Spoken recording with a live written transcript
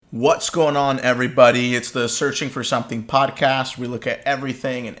What's going on, everybody? It's the Searching for Something podcast. We look at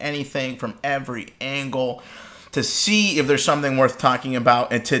everything and anything from every angle to see if there's something worth talking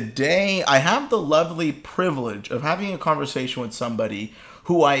about. And today, I have the lovely privilege of having a conversation with somebody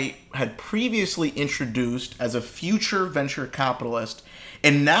who I had previously introduced as a future venture capitalist.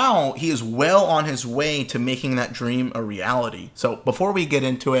 And now he is well on his way to making that dream a reality. So before we get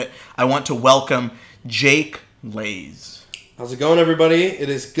into it, I want to welcome Jake Laes. How's it going, everybody? It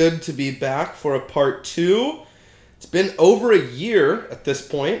is good to be back for a part 2. It's been over a year at this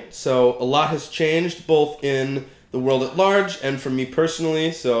point, so a lot has changed both in the world at large and for me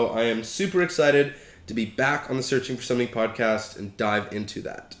personally, so I am super excited to be back on the Searching for Something podcast and dive into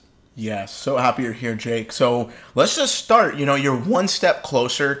that. Yes, so happy you're here, Jake. So let's just start. You're one step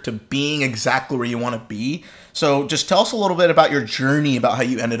closer to being exactly where you want to be. So just tell us a little bit about your journey, about how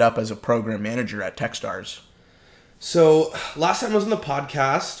you ended up as a program manager at Techstars. So last time I was on the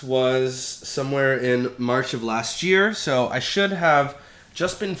podcast was somewhere in March of last year. So I should have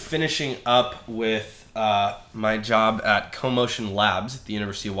just been finishing up with my job at CoMotion Labs at the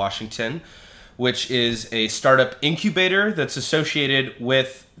University of Washington, which is a startup incubator that's associated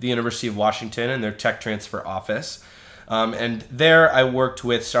with the University of Washington and their tech transfer office. And there I worked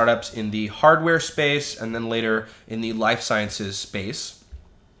with startups in the hardware space and then later in the life sciences space.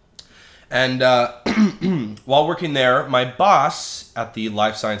 And while working there, my boss at the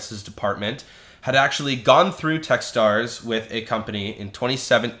life sciences department had actually gone through Techstars with a company in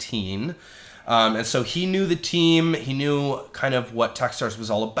 2017. And so he knew the team, he knew kind of what Techstars was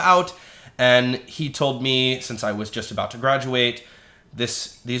all about. And he told me, since I was just about to graduate,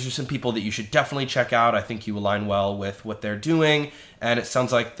 these are some people that you should definitely check out. I think you align well with what they're doing. And it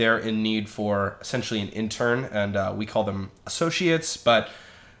sounds like they're in need for essentially an intern. And we call them associates, but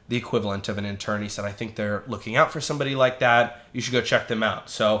the equivalent of an intern. He said, I think they're looking out for somebody like that. You should go check them out.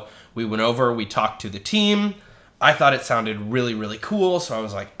 So we went over, we talked to the team. I thought it sounded really, really cool. So I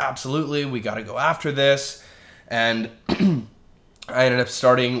was like, absolutely, we got to go after this. And I ended up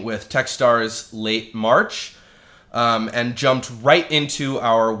starting with Techstars late March and jumped right into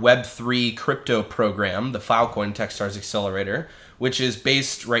our Web3 crypto program, the Filecoin Techstars Accelerator, which is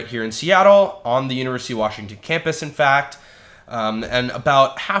based right here in Seattle on the University of Washington campus, in fact. And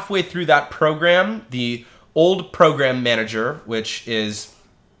about halfway through that program, the old program manager, which is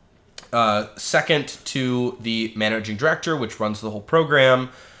second to the managing director, which runs the whole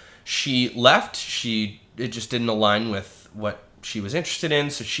program, she left. It just didn't align with what she was interested in,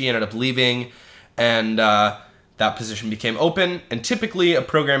 so she ended up leaving, and that position became open. And typically, a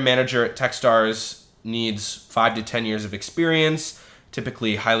program manager at Techstars needs 5 to 10 years of experience.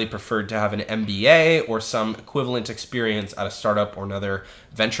 Typically highly preferred to have an MBA or some equivalent experience at a startup or another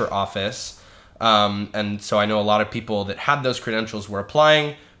venture office. And so I know a lot of people that had those credentials were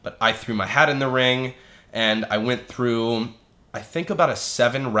applying, but I threw my hat in the ring and I went through, I think, about a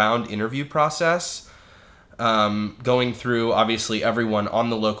 7-round interview process, going through obviously everyone on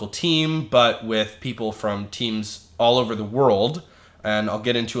the local team, but with people from teams all over the world. And I'll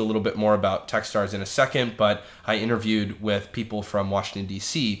get into a little bit more about Techstars in a second, but I interviewed with people from Washington,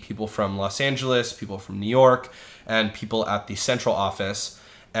 D.C., people from Los Angeles, people from New York, and people at the central office.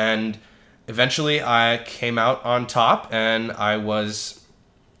 And eventually I came out on top, and I was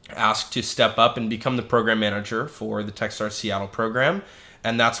asked to step up and become the program manager for the Techstars Seattle program.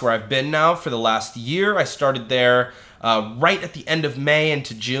 And that's where I've been now for the last year. I started there right at the end of May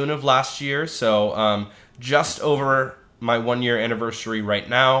into June of last year, so just over my 1-year anniversary right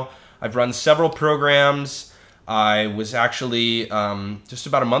now. I've run several programs. I was actually just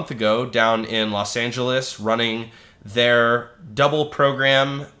about a month ago down in Los Angeles running their double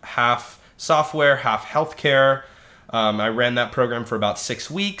program, half software, half healthcare. I ran that program for about 6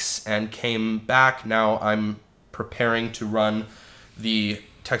 weeks and came back. Now I'm preparing to run the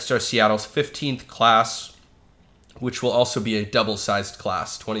Techstars Seattle's 15th class, which will also be a double-sized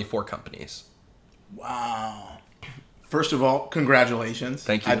class, 24 companies. Wow. First of all, congratulations.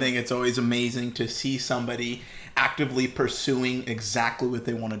 Thank you. I think it's always amazing to see somebody actively pursuing exactly what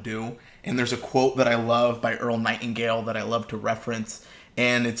they want to do. And there's a quote that I love by Earl Nightingale that I love to reference,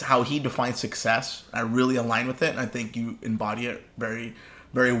 and it's how he defines success. I really align with it, and I think you embody it very,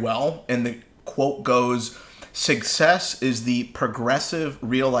 very well. And the quote goes, "Success is the progressive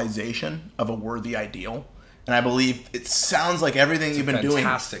realization of a worthy ideal." And I believe it sounds like everything you've been doing.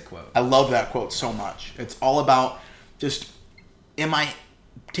 Fantastic quote. I love that quote so much. It's all about just, am I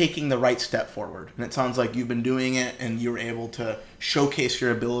taking the right step forward? And it sounds like you've been doing it, and you were able to showcase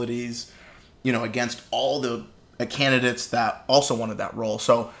your abilities, against all the candidates that also wanted that role.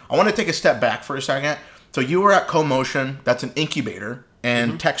 So I want to take a step back for a second. So you were at CoMotion. That's an incubator.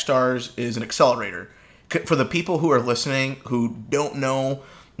 and Techstars is an accelerator. For the people who are listening who don't know,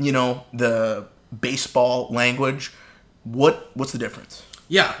 the baseball language, what's the difference?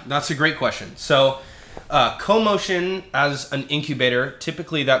 Yeah, that's a great question. So, CoMotion as an incubator,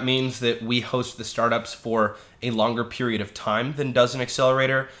 typically that means that we host the startups for a longer period of time than does an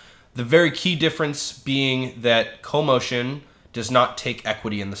accelerator. The very key difference being that CoMotion does not take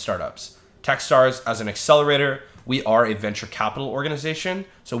equity in the startups. Techstars as an accelerator, we are a venture capital organization,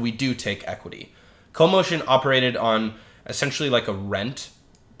 so we do take equity. CoMotion operated on essentially like a rent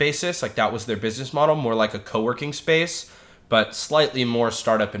basis, like that was their business model, more like a co-working space, but slightly more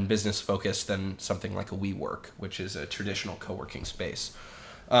startup and business focused than something like a WeWork, which is a traditional co-working space.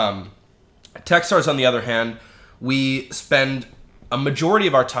 Techstars, on the other hand, we spend a majority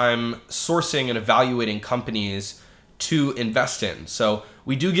of our time sourcing and evaluating companies to invest in. So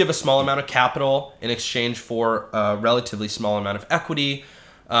we do give a small amount of capital in exchange for a relatively small amount of equity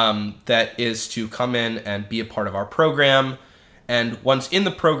that is to come in and be a part of our program. And once in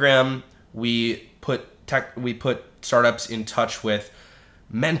the program, we put startups in touch with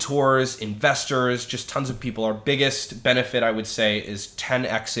mentors, investors, just tons of people. Our biggest benefit, I would say, is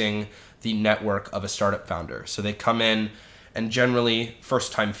 10xing the network of a startup founder. So they come in, and generally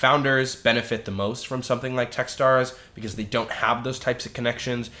first-time founders benefit the most from something like Techstars because they don't have those types of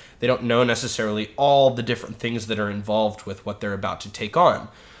connections. They don't know necessarily all the different things that are involved with what they're about to take on.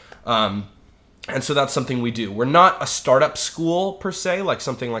 And so that's something we do. We're not a startup school per se, like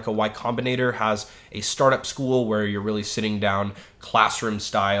something like a Y Combinator has a startup school where you're really sitting down classroom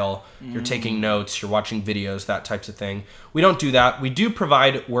style, you're taking notes, you're watching videos, that types of thing. We don't do that. We do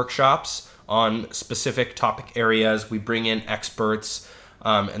provide workshops on specific topic areas. We bring in experts,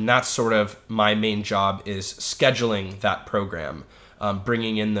 and that's sort of my main job is scheduling that program,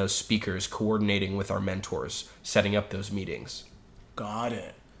 bringing in those speakers, coordinating with our mentors, setting up those meetings. Got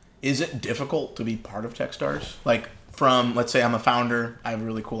it. Is it difficult to be part of Techstars? Like from, let's say I'm a founder, I have a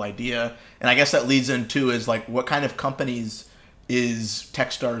really cool idea, and I guess that leads into is like what kind of companies is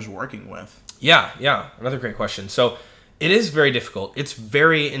Techstars working with? Yeah, another great question. So it is very difficult. It's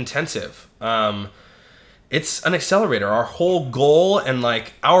very intensive. It's an accelerator. Our whole goal and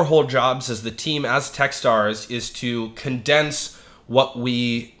like our whole jobs as the team, as Techstars, is to condense what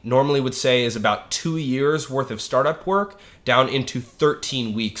we normally would say is about 2 years worth of startup work down into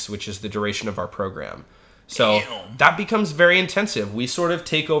 13 weeks, which is the duration of our program. So Damn. That becomes very intensive. We sort of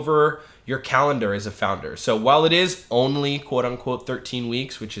take over your calendar as a founder. So while it is only quote unquote 13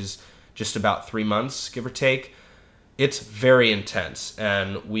 weeks, which is just about 3 months, give or take, it's very intense.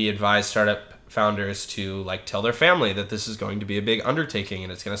 And we advise startup founders to like tell their family that this is going to be a big undertaking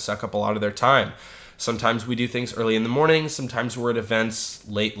and it's going to suck up a lot of their time. Sometimes we do things early in the morning. Sometimes we're at events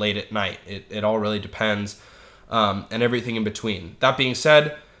late at night. It all really depends, and everything in between. That being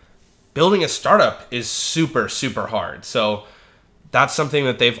said, building a startup is super, super hard. So that's something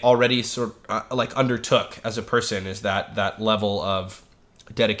that they've already sort of like undertook as a person, is that level of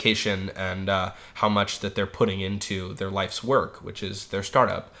dedication and how much that they're putting into their life's work, which is their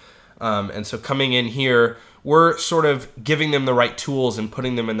startup. And so coming in here, we're sort of giving them the right tools and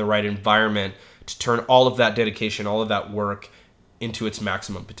putting them in the right environment to turn all of that dedication, all of that work into its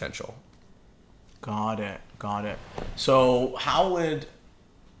maximum potential. Got it. So how would,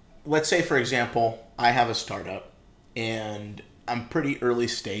 let's say for example, I have a startup and I'm pretty early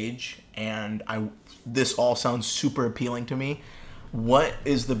stage and this all sounds super appealing to me. What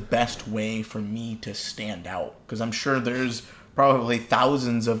is the best way for me to stand out? Because I'm sure there's probably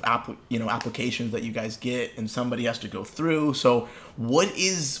thousands of applications that you guys get and somebody has to go through. So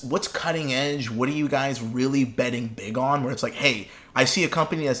what's cutting edge? What are you guys really betting big on where it's like, hey, I see a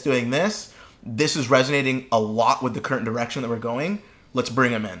company that's doing this. This is resonating a lot with the current direction that we're going. Let's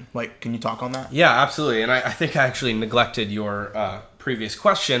bring them in. Like, can you talk on that? Yeah, absolutely. And I think I actually neglected your previous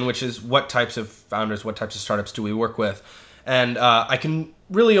question, which is what types of founders, what types of startups do we work with? And I can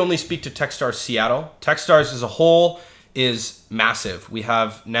really only speak to Techstars Seattle. Techstars as a whole is massive. We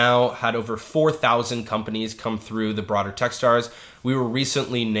have now had over 4,000 companies come through the broader Techstars. We were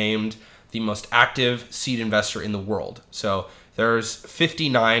recently named the most active seed investor in the world. So there's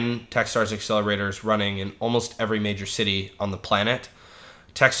 59 Techstars accelerators running in almost every major city on the planet.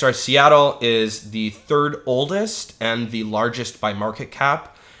 Techstars Seattle is the third oldest and the largest by market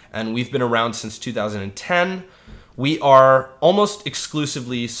cap, and we've been around since 2010. We are almost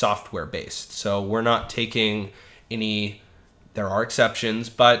exclusively software based, so we're not taking any, there are exceptions,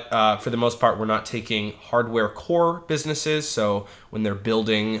 but for the most part, we're not taking hardware core businesses. So when they're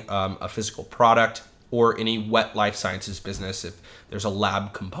building a physical product, or any wet life sciences business if there's a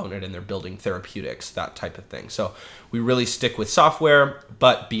lab component and they're building therapeutics, that type of thing. So we really stick with software,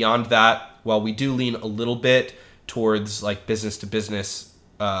 but beyond that, while we do lean a little bit towards like business to business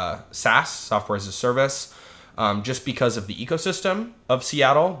SaaS, software as a service, just because of the ecosystem of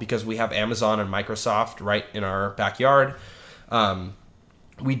Seattle, because we have Amazon and Microsoft right in our backyard,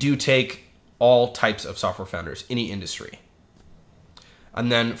 we do take all types of software founders, any industry.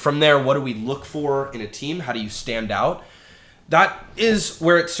 And then from there, what do we look for in a team? How do you stand out? That is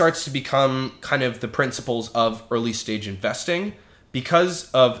where it starts to become kind of the principles of early stage investing, because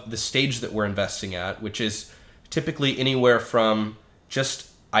of the stage that we're investing at, which is typically anywhere from just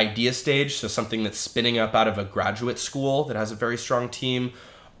idea stage, so something that's spinning up out of a graduate school that has a very strong team,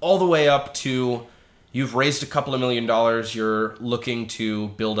 all the way up to you've raised a couple of $1 million, you're looking to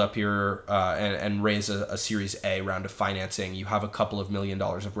build up your and raise a Series A round of financing, you have a couple of $1 million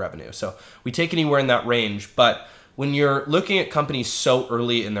of revenue. So we take anywhere in that range, but when you're looking at companies so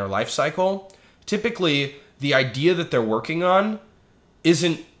early in their life cycle, typically the idea that they're working on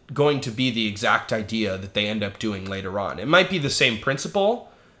isn't going to be the exact idea that they end up doing later on. It might be the same principle,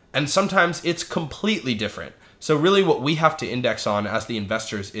 and sometimes it's completely different. So really what we have to index on as the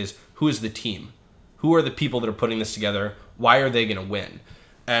investors is, who is the team? Who are the people that are putting this together? Why are they going to win?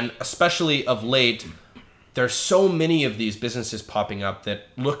 And especially of late, there's so many of these businesses popping up that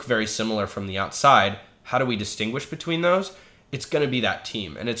look very similar from the outside. How do we distinguish between those? It's going to be that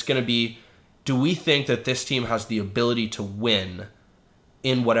team. And it's going to be, do we think that this team has the ability to win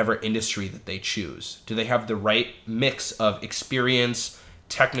in whatever industry that they choose? Do they have the right mix of experience,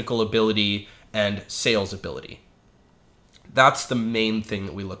 technical ability, and sales ability? That's the main thing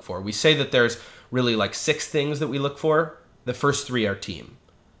that we look for. We say that there's really like 6 things that we look for. The first 3 are team.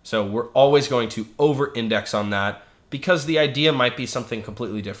 So we're always going to over-index on that because the idea might be something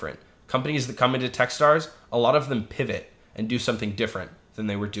completely different. Companies that come into Techstars, a lot of them pivot and do something different than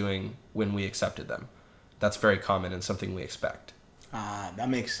they were doing when we accepted them. That's very common and something we expect. That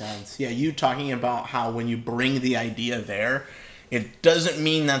makes sense. Yeah, you talking about how when you bring the idea there, it doesn't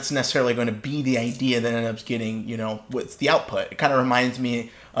mean that's necessarily going to be the idea that ends up getting, what's the output. It kind of reminds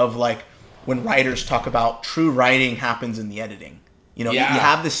me of like when writers talk about true writing happens in the editing. You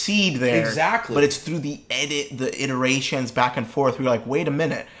have the seed there. Exactly. But it's through the edit, the iterations back and forth. We're like, wait a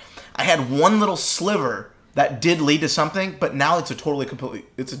minute. I had one little sliver that did lead to something, but now it's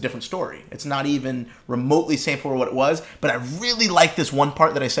it's a different story. It's not even remotely same for what it was, but I really like this one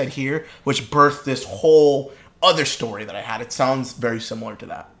part that I said here, which birthed this whole other story that I had. It sounds very similar to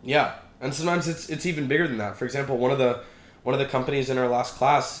that. Yeah, and sometimes it's even bigger than that. For example, one of the companies in our last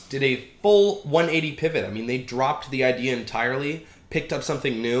class did a full 180 pivot. I mean, they dropped the idea entirely, picked up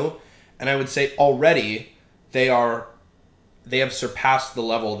something new, and I would say already they have surpassed the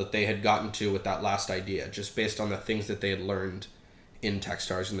level that they had gotten to with that last idea, just based on the things that they had learned in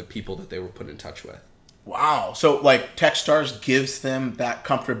Techstars and the people that they were put in touch with. Wow. So, like, Techstars gives them that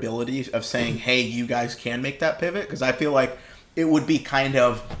comfortability of saying, hey, you guys can make that pivot? Because I feel like it would be kind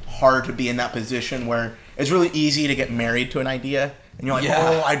of hard to be in that position where it's really easy to get married to an idea. And you're like,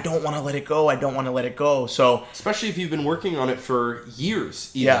 oh, I don't want to let it go. I don't want to let it go. So, especially if you've been working on it for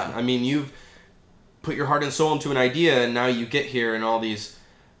years, even. Yeah. I mean, you've put your heart and soul into an idea, and now you get here and all these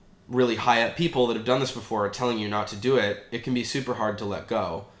really high-up people that have done this before are telling you not to do it. It can be super hard to let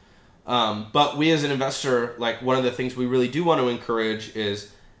go. But we as an investor, like, one of the things we really do want to encourage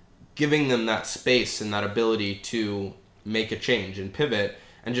is giving them that space and that ability to make a change and pivot,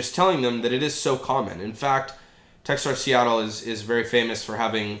 and just telling them that it is so common. In fact, Techstars Seattle is very famous for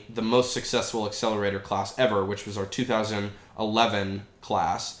having the most successful accelerator class ever, which was our 2011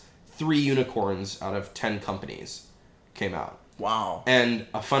 class. 3 unicorns out of 10 companies came out. Wow. And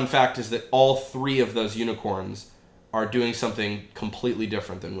a fun fact is that all 3 of those unicorns are doing something completely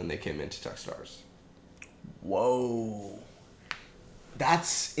different than when they came into Techstars. Whoa.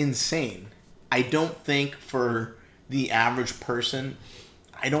 That's insane. I don't think for the average person,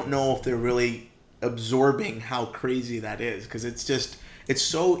 I don't know if they're really absorbing how crazy that is, because it's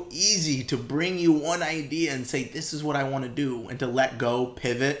so easy to bring you one idea and say, this is what I want to do, and to let go,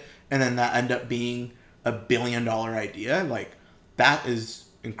 pivot, and then that end up being a $1 billion idea. Like, that is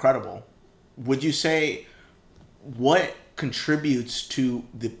incredible. Would you say what contributes to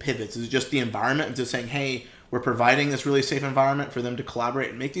the pivots? Is it just the environment, just saying, hey, we're providing this really safe environment for them to collaborate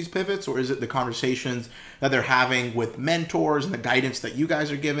and make these pivots? Or is it the conversations that they're having with mentors and the guidance that you guys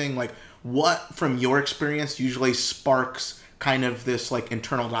are giving? Like, what from your experience usually sparks kind of this like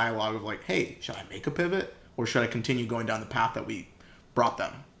internal dialogue of like, hey, should I make a pivot, or should I continue going down the path that we brought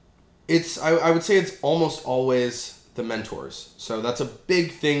them? I would say it's almost always the mentors. So that's a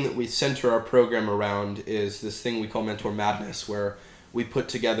big thing that we center our program around, is this thing we call Mentor Madness, where we put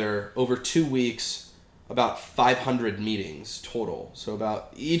together over 2 weeks about 500 meetings total. So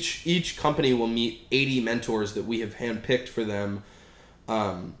about each company will meet 80 mentors that we have handpicked for them.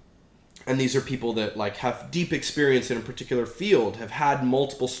 And these are people that like have deep experience in a particular field, have had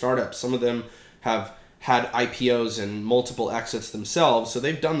multiple startups. Some of them have had IPOs and multiple exits themselves, so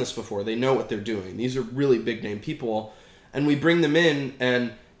they've done this before. They know what they're doing. These are really big name people, and we bring them in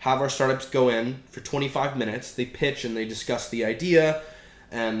and have our startups go in for 25 minutes. They pitch and they discuss the idea,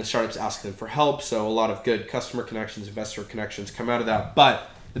 and the startups ask them for help. So a lot of good customer connections, investor connections come out of that. But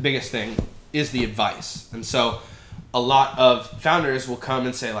the biggest thing is the advice. And so a lot of founders will come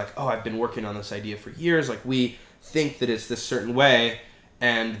and say like, oh, I've been working on this idea for years. Like, we think that it's this certain way.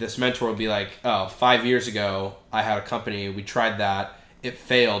 And this mentor will be like, oh, 5 years ago, I had a company, we tried that, it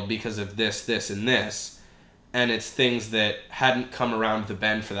failed because of this, this, and this. And it's things that hadn't come around the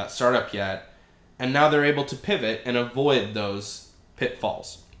bend for that startup yet. And now they're able to pivot and avoid those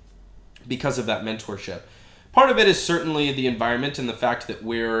pitfalls because of that mentorship. Part of it is certainly the environment and the fact that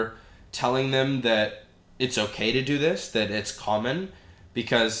we're telling them that it's okay to do this, that it's common.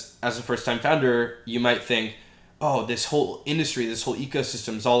 Because as a first-time founder, you might think, oh, this whole industry, this whole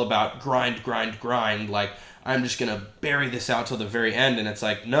ecosystem is all about grind. Like, I'm just going to bury this out till the very end. And it's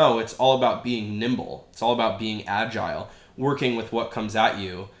like, no, it's all about being nimble. It's all about being agile, working with what comes at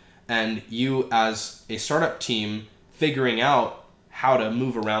you. And you as a startup team figuring out how to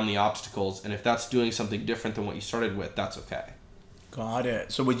move around the obstacles. And if that's doing something different than what you started with, that's okay. Got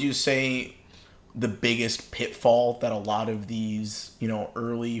it. So would you say the biggest pitfall that a lot of these,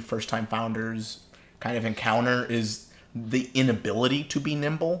 early first-time founders kind of encounter is the inability to be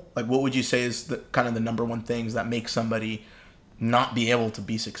nimble? Like, what would you say is the kind of the number one things that make somebody not be able to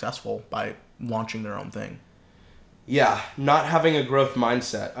be successful by launching their own thing? Yeah, not having a growth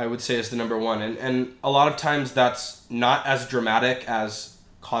mindset, I would say, is the number one. And a lot of times that's not as dramatic as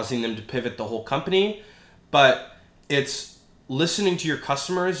causing them to pivot the whole company, but it's listening to your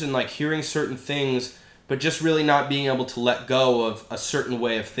customers and like hearing certain things, but just really not being able to let go of a certain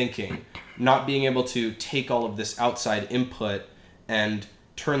way of thinking. Not being able to take all of this outside input and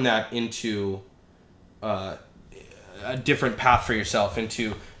turn that into a different path for yourself,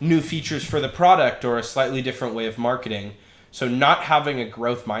 into new features for the product or a slightly different way of marketing. So not having a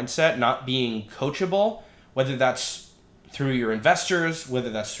growth mindset, not being coachable, whether that's through your investors, whether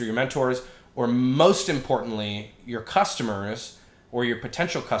that's through your mentors, or most importantly, your customers or your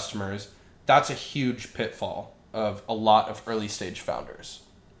potential customers, that's a huge pitfall of a lot of early stage founders.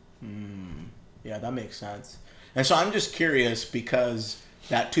 Yeah, that makes sense. And so I'm just curious, because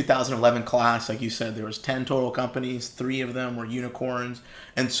that 2011 class, like you said, there was 10 total companies, 3 of them were unicorns.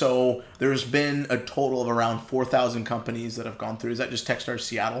 And so there's been a total of around 4,000 companies that have gone through. Is that just Techstars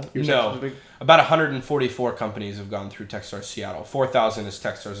Seattle? No, about 144 companies have gone through Techstars Seattle. 4,000 is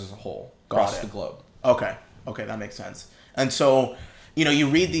Techstars as a whole across the globe. Okay, that makes sense. And so, you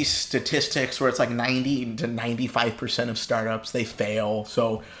read these statistics where it's like 90 to 95% of startups, they fail.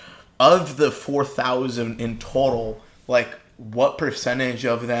 So of the 4,000 in total, like, what percentage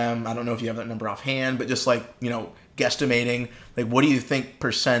of them, I don't know if you have that number offhand, but just like, guesstimating, like, what do you think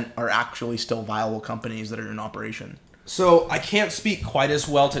percent are actually still viable companies that are in operation? So I can't speak quite as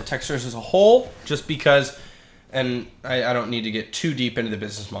well to Techstars as a whole, just because, and I don't need to get too deep into the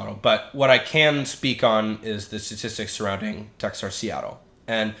business model, but what I can speak on is the statistics surrounding Techstars Seattle.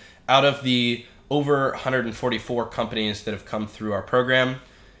 And out of the over 144 companies that have come through our program,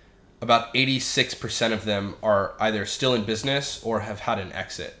 about 86% of them are either still in business or have had an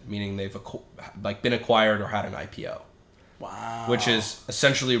exit, meaning they've been acquired or had an IPO. Wow. Which is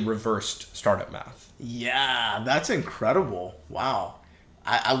essentially reversed startup math. Yeah, that's incredible. Wow.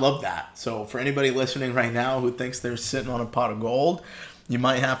 I love that. So for anybody listening right now who thinks they're sitting on a pot of gold, you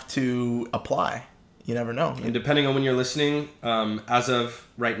might have to apply. You never know. And depending on when you're listening, as of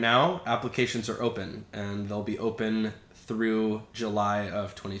right now, applications are open, and they'll be open through July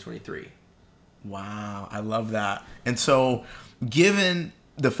of 2023. Wow, I love that. And so, given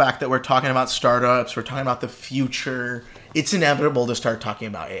the fact that we're talking about startups, we're talking about the future, it's inevitable to start talking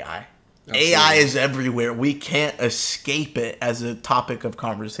about AI. Absolutely. AI is everywhere. We can't escape it as a topic of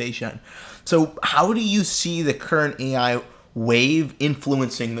conversation. So how do you see the current AI wave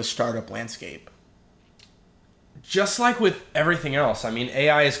influencing the startup landscape? Just like with everything else, I mean,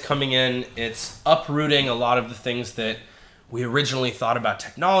 AI is coming in, it's uprooting a lot of the things that we originally thought about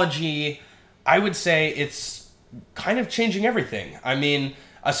technology. I would say it's kind of changing everything. I mean,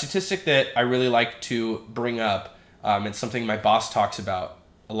 a statistic that I really like to bring up, it's something my boss talks about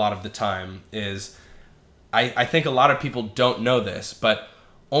a lot of the time, is I think a lot of people don't know this, but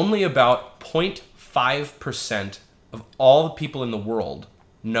only about 0.5% of all the people in the world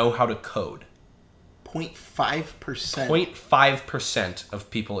know how to code. 0.5%? 0.5% of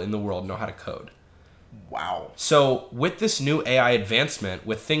people in the world know how to code. Wow. So with this new AI advancement,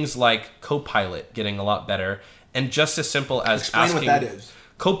 with things like Copilot getting a lot better, and just as simple as Explain what that is.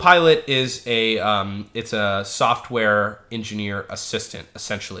 Copilot is it's a software engineer assistant,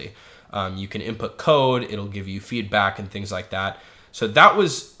 essentially. You can input code, it'll give you feedback and things like that. So that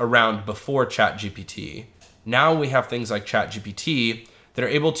was around before ChatGPT. Now we have things like ChatGPT that are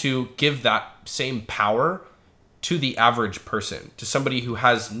able to give that same power to the average person, to somebody who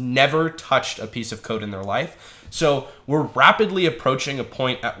has never touched a piece of code in their life. So we're rapidly approaching a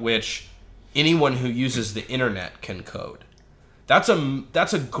point at which anyone who uses the internet can code. That's a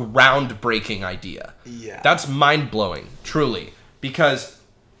groundbreaking idea. Yeah. That's mind-blowing, truly, because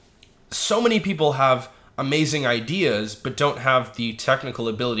so many people have amazing ideas but don't have the technical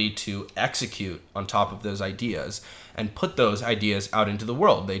ability to execute on top of those ideas and put those ideas out into the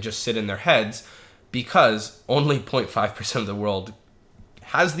world. They just sit in their heads because only 0.5% of the world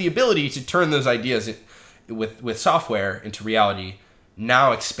has the ability to turn those ideas with software into reality.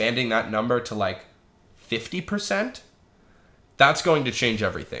 Now expanding that number to like 50%, that's going to change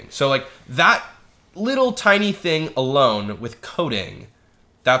everything. So like that little tiny thing alone with coding,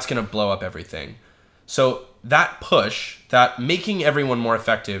 that's going to blow up everything. So that push, that making everyone more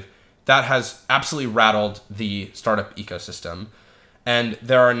effective, that has absolutely rattled the startup ecosystem. And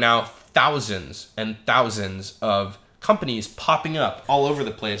there are now thousands and thousands of companies popping up all over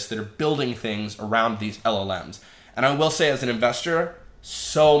the place that are building things around these LLMs. And I will say, as an investor,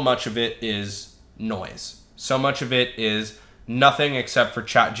 so much of it is noise. So much of it is nothing except for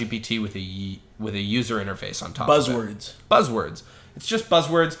ChatGPT with a user interface on top of it. Buzzwords. It's just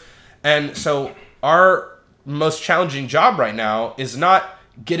buzzwords. And so our most challenging job right now is not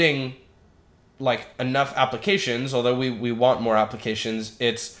getting like enough applications, although we want more applications.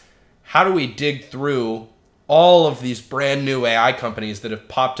 It's how do we dig through all of these brand new AI companies that have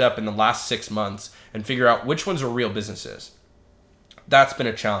popped up in the last 6 months and figure out which ones are real businesses. That's been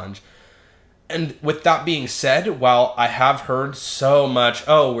a challenge. And with that being said, while I have heard so much,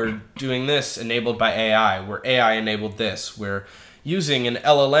 oh, we're doing this enabled by AI, we're AI enabled this, we're using an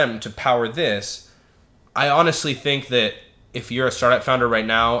LLM to power this, I honestly think that if you're a startup founder right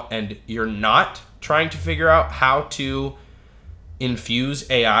now and you're not trying to figure out how to infuse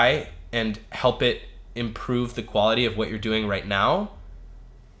AI and help it improve the quality of what you're doing right now,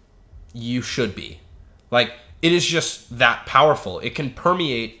 you should be. Like, it is just that powerful. It can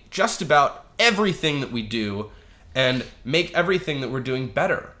permeate just about everything that we do and make everything that we're doing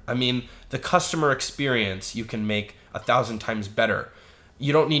better. I mean, the customer experience you can make 1,000 times better.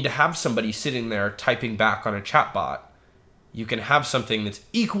 You don't need to have somebody sitting there typing back on a chatbot. You can have something that's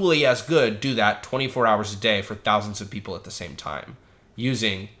equally as good do that 24 hours a day for thousands of people at the same time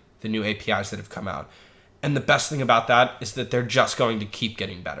using the new APIs that have come out. And the best thing about that is that they're just going to keep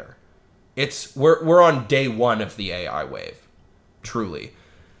getting better. We're on day one of the AI wave, truly.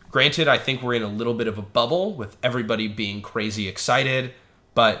 Granted, I think we're in a little bit of a bubble with everybody being crazy excited,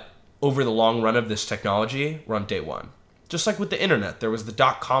 but over the long run of this technology, we're on day one. Just like with the internet, there was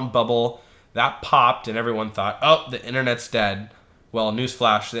the .com bubble that popped and everyone thought, oh, the internet's dead. Well,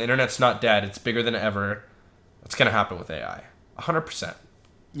 newsflash, the internet's not dead. It's bigger than ever. That's going to happen with AI. 100%.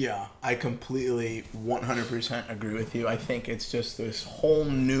 Yeah, I completely 100% agree with you. I think it's just this whole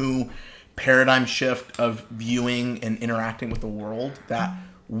new paradigm shift of viewing and interacting with the world that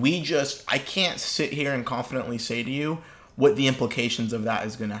I can't sit here and confidently say to you what the implications of that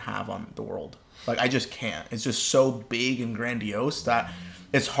is going to have on the world. Like, I just can't. It's just so big and grandiose that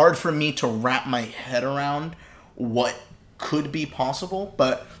it's hard for me to wrap my head around what could be possible,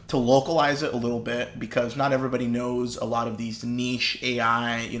 but to localize it a little bit, because not everybody knows a lot of these niche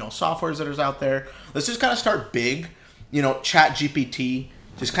AI, softwares that are out there. Let's just kind of start big. ChatGPT,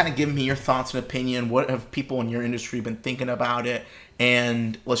 just kind of give me your thoughts and opinion. What have people in your industry been thinking about it?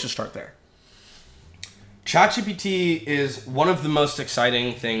 And let's just start there. ChatGPT is one of the most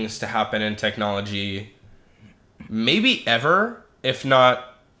exciting things to happen in technology, maybe ever, if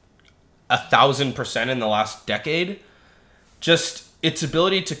not 1,000% in the last decade. Just its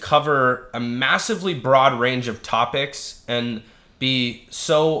ability to cover a massively broad range of topics and be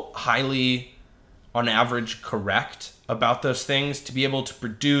so highly, on average, correct about those things, to be able to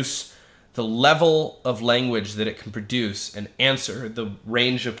produce the level of language that it can produce and answer the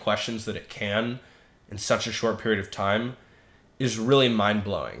range of questions that it can in such a short period of time is really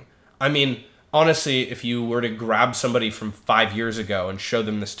mind-blowing. I mean, honestly, if you were to grab somebody from 5 years ago and show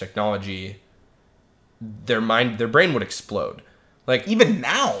them this technology, their brain would explode. Like even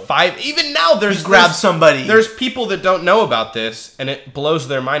now, there's somebody. There's people that don't know about this, and it blows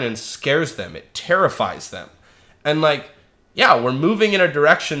their mind and scares them. It terrifies them, and like, yeah, we're moving in a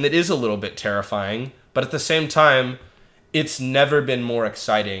direction that is a little bit terrifying, but at the same time, it's never been more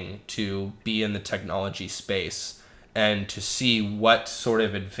exciting to be in the technology space and to see what sort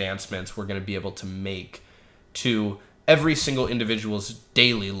of advancements we're going to be able to make to every single individual's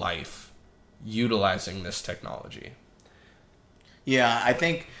daily life utilizing this technology. Yeah, I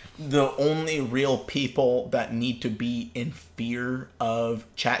think the only real people that need to be in fear of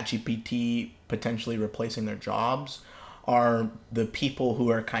ChatGPT potentially replacing their jobs are the people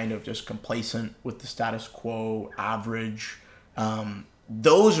who are kind of just complacent with the status quo, average.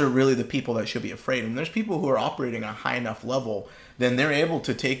 Those are really the people that should be afraid. And there's people who are operating at a high enough level, then they're able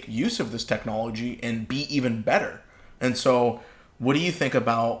to take use of this technology and be even better. And so what do you think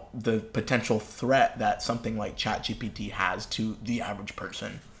about the potential threat that something like ChatGPT has to the average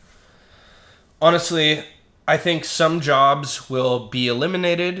person? Honestly, I think some jobs will be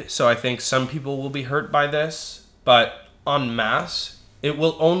eliminated, so I think some people will be hurt by this, but en masse, it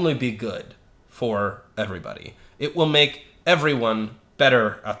will only be good for everybody. It will make everyone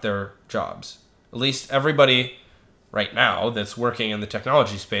better at their jobs. At least everybody right now that's working in the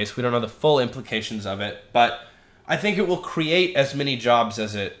technology space. We don't know the full implications of it, but I think it will create as many jobs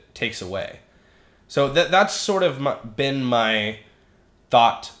as it takes away. So that's sort of been my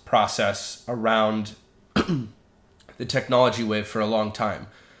thought process around the technology wave for a long time.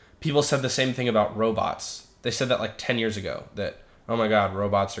 People said the same thing about robots. They said that like 10 years ago, that, oh my God,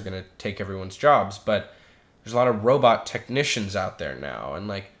 robots are going to take everyone's jobs. But there's a lot of robot technicians out there now, and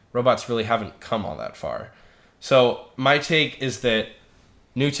like robots really haven't come all that far. So my take is that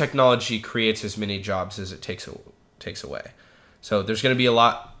new technology creates as many jobs as it takes away. So there's going to be a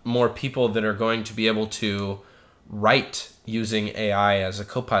lot more people that are going to be able to write using AI as a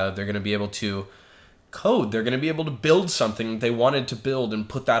co-pilot. They're going to be able to code. They're going to be able to build something they wanted to build and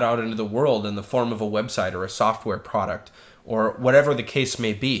put that out into the world in the form of a website or a software product or whatever the case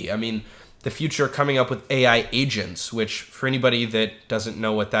may be. I mean, the future coming up with AI agents, which for anybody that doesn't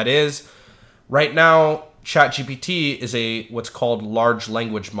know what that is, right now, ChatGPT is what's called large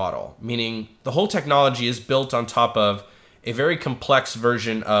language model, meaning the whole technology is built on top of a very complex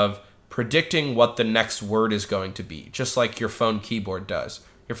version of predicting what the next word is going to be, just like your phone keyboard does.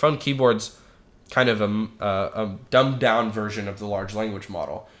 Your phone keyboard's kind of a dumbed down version of the large language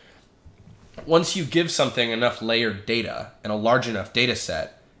model. Once you give something enough layered data and a large enough data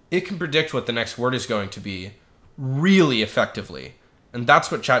set, it can predict what the next word is going to be really effectively. And that's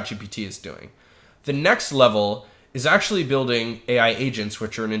what ChatGPT is doing. The next level is actually building AI agents,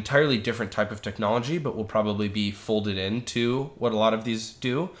 which are an entirely different type of technology, but will probably be folded into what a lot of these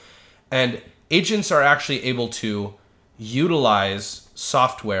do. And agents are actually able to utilize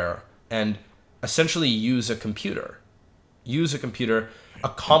software and essentially use a computer,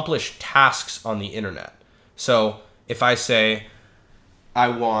 accomplish tasks on the internet. So if I say, I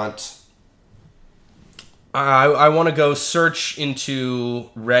want to go search into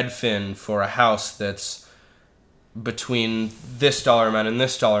Redfin for a house that's between this dollar amount and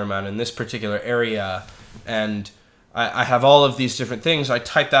this dollar amount in this particular area, and I have all of these different things. I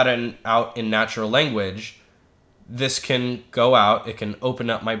type that out in natural language. This can go out, it can open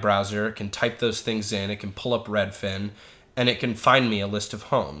up my browser, it can type those things in, it can pull up Redfin, and it can find me a list of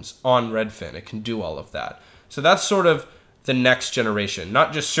homes on Redfin. It can do all of that. So that's sort of the next generation,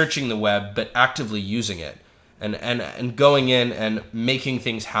 not just searching the web, but actively using it and going in and making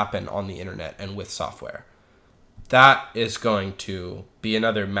things happen on the internet and with software. That is going to be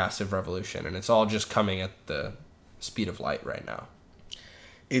another massive revolution, and it's all just coming at the speed of light right now.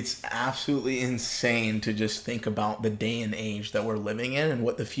 It's absolutely insane to just think about the day and age that we're living in and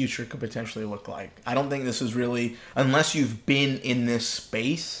what the future could potentially look like. I don't think this is really, unless you've been in this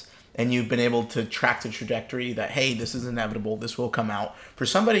space and you've been able to track the trajectory that, hey, this is inevitable, this will come out. For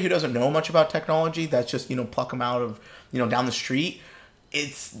somebody who doesn't know much about technology, that's just, pluck them out of, down the street.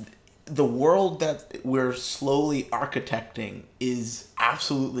 It's the world that we're slowly architecting is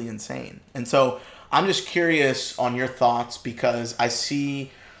absolutely insane. And so I'm just curious on your thoughts, because I see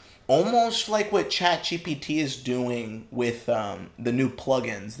almost like what ChatGPT is doing with the new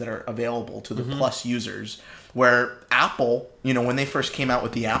plugins that are available to the Plus users, where Apple, when they first came out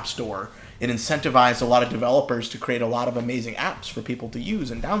with the App Store, it incentivized a lot of developers to create a lot of amazing apps for people to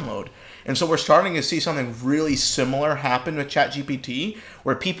use and download. And so we're starting to see something really similar happen with ChatGPT,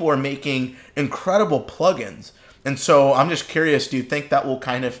 where people are making incredible plugins. And so I'm just curious, do you think that will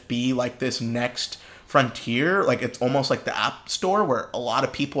kind of be like this next frontier? Like it's almost like the App Store, where a lot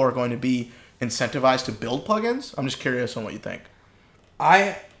of people are going to be incentivized to build plugins? I'm just curious on what you think.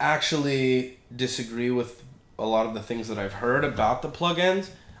 I actually disagree with a lot of the things that I've heard about the plugins.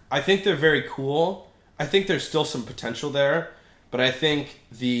 I think they're very cool. I think there's still some potential there, but I think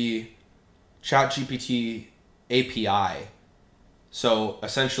the ChatGPT API, so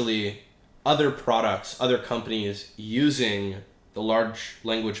essentially other products, other companies using the large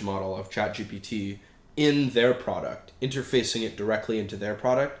language model of ChatGPT in their product, interfacing it directly into their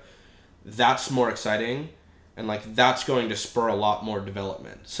product, that's more exciting, and like that's going to spur a lot more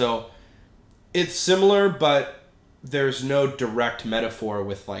development. So it's similar, but there's no direct metaphor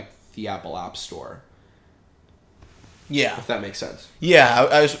with like the Apple App Store. Yeah. If that makes sense. Yeah,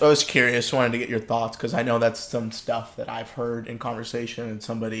 I was curious, wanted to get your thoughts, because I know that's some stuff that I've heard in conversation, and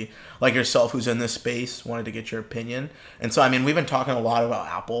somebody like yourself who's in this space wanted to get your opinion. And so, I mean, we've been talking a lot about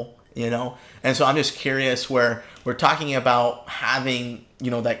Apple, and so I'm just curious, where we're talking about having,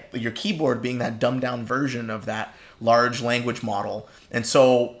 that your keyboard being that dumbed down version of that large language model. And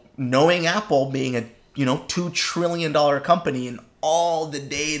so knowing Apple being a, $2 trillion company and all the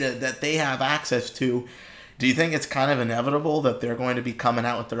data that they have access to, do you think it's kind of inevitable that they're going to be coming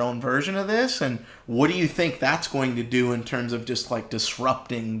out with their own version of this? And what do you think that's going to do in terms of just like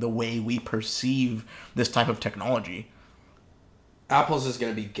disrupting the way we perceive this type of technology? Apple's is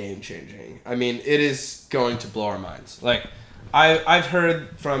going to be game changing. I mean, it is going to blow our minds. Like, I've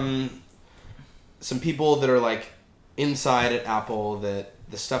heard from some people that are like inside at Apple that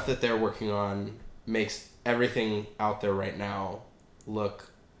the stuff that they're working on makes everything out there right now look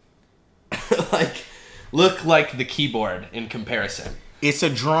like the keyboard in comparison. It's a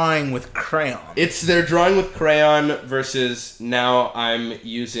drawing with crayon. They're drawing with crayon versus now I'm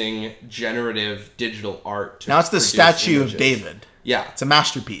using generative digital art to now it's the statue images of David. Yeah. It's a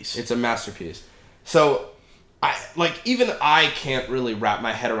masterpiece. It's a masterpiece. So even I can't really wrap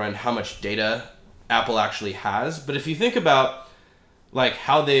my head around how much data Apple actually has, but if you think about like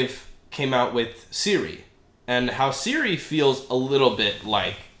how they've came out with Siri and how Siri feels a little bit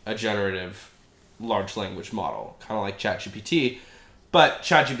like a generative large language model, kind of like ChatGPT, but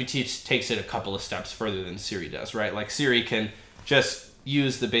ChatGPT takes it a couple of steps further than Siri does, right? Like Siri can just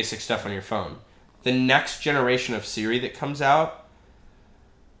use the basic stuff on your phone. The next generation of Siri that comes out,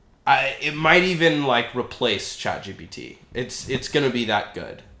 it might even like replace ChatGPT. It's going to be that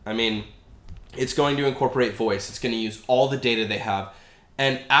good. I mean, it's going to incorporate voice. It's going to use all the data they have,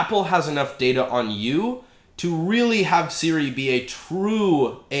 and Apple has enough data on you to really have Siri be a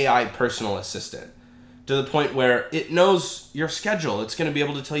true AI personal assistant, to the point where it knows your schedule. It's going to be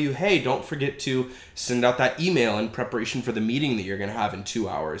able to tell you, hey, don't forget to send out that email in preparation for the meeting that you're going to have in 2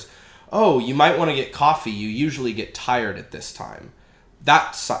 hours. Oh, you might want to get coffee. You usually get tired at this time.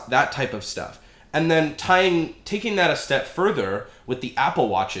 That type of stuff. And then taking that a step further with the Apple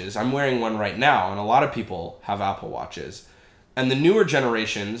Watches. I'm wearing one right now, and a lot of people have Apple Watches. And the newer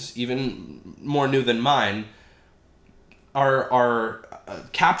generations, even more new than mine, are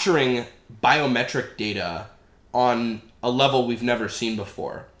capturing biometric data on a level we've never seen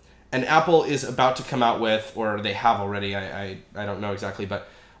before. And Apple is about to come out with, or they have already, I don't know exactly, but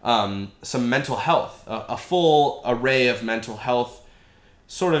some mental health, a full array of mental health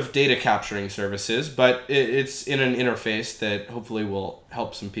sort of data capturing services, but it's in an interface that hopefully will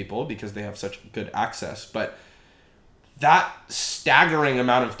help some people because they have such good access. But that staggering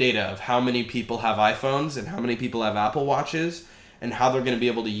amount of data of how many people have iPhones and how many people have Apple Watches and how they're going to be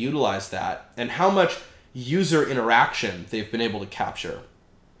able to utilize that and how much user interaction they've been able to capture.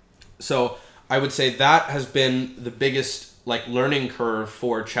 So I would say that has been the biggest like learning curve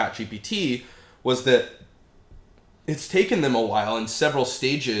for ChatGPT, was that it's taken them a while in several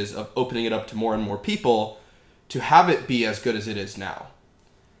stages of opening it up to more and more people to have it be as good as it is now.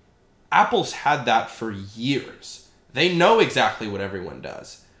 Apple's had that for years. They know exactly what everyone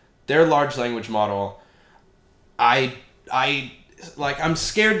does. Their large language model, I'm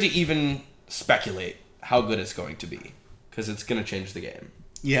scared to even speculate how good it's going to be, because it's going to change the game.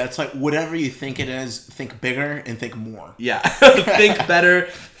 Yeah, it's like whatever you think it is, think bigger and think more. Yeah. Think better,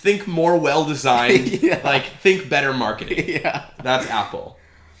 think more well-designed, yeah. Like think better marketing. Yeah. That's Apple.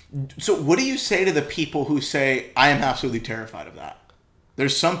 So what do you say to the people who say, I am absolutely terrified of that?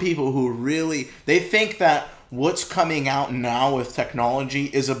 There's some people who really, they think that what's coming out now with technology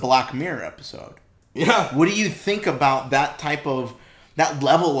is a Black Mirror episode. Yeah. What do you think about that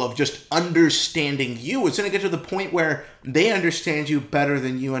level of just understanding you? It's going to get to the point where they understand you better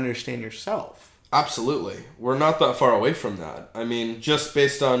than you understand yourself. Absolutely. We're not that far away from that. I mean, just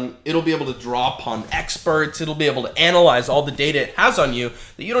based on, it'll be able to draw upon experts, it'll be able to analyze all the data it has on you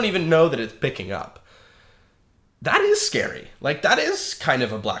that you don't even know that it's picking up. that is scary. Like, that is kind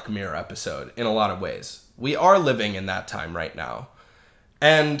of a Black Mirror episode in a lot of ways. We are living in that time right now.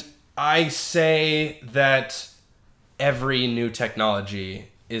 And I say that every new technology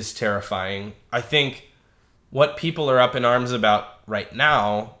is terrifying. I think what people are up in arms about right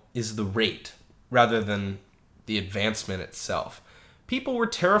now is the rate rather than the advancement itself. People were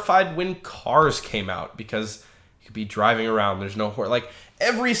terrified when cars came out because you could be driving around, there's no horror. Like,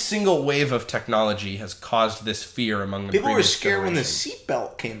 every single wave of technology has caused this fear among the people were previous scared when the generation.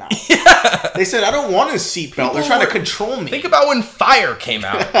 seatbelt came out. Yeah. They said, I don't want a seatbelt. They're trying to control me. Think about when fire came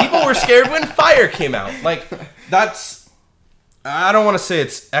out. People were scared when fire came out. Like, that's, I don't want to say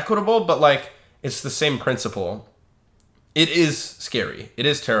it's equitable, but like, it's the same principle. It is scary. It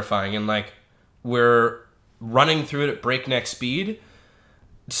is terrifying. And like, we're running through it at breakneck speed.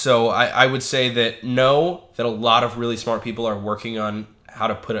 So I would say that that a lot of really smart people are working on how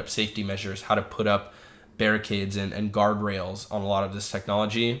to put up safety measures, how to put up barricades and guardrails on a lot of this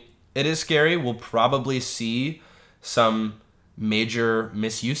technology. It is scary. We'll probably see some major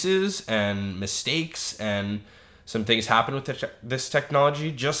misuses and mistakes and some things happen with this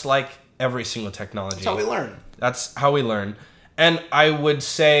technology, just like every single technology. That's how we learn. That's how we learn. And I would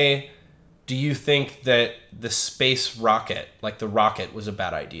say, do you think that the space rocket, like the rocket, was a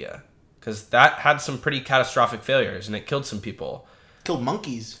bad idea? Because that had some pretty catastrophic failures and it killed some people. Killed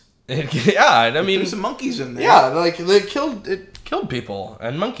monkeys. Yeah, I mean, there's some monkeys in there. Yeah, like it killed people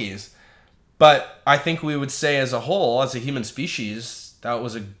and monkeys. But I think we would say as a whole, as a human species, that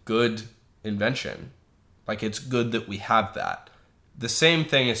was a good invention. Like, it's good that we have that. The same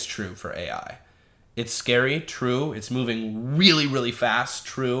thing is true for AI. It's scary, true. It's moving really, really fast,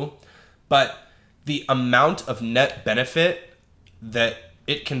 true. But the amount of net benefit that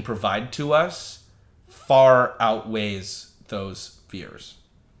it can provide to us far outweighs those fears,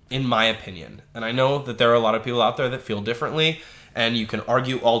 in my opinion. And I know that there are a lot of people out there that feel differently, and you can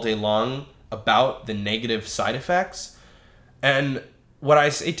argue all day long about the negative side effects. And what I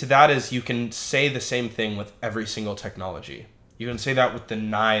say to that is, you can say the same thing with every single technology. You can say that with the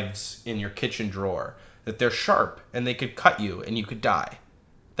knives in your kitchen drawer, that they're sharp and they could cut you and you could die.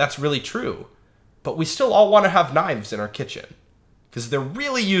 That's really true. But we still all want to have knives in our kitchen because they're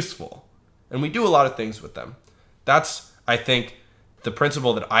really useful and we do a lot of things with them. That's, I think, the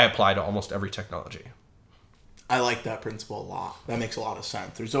principle that I apply to almost every technology. I like that principle a lot. That makes a lot of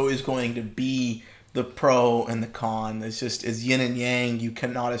sense. There's always going to be the pro and the con. It's just, it's yin and yang. You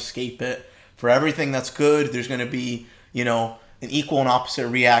cannot escape it. For everything that's good, there's going to be, an equal and opposite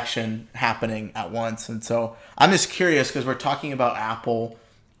reaction happening at once. And so I'm just curious because we're talking about Apple,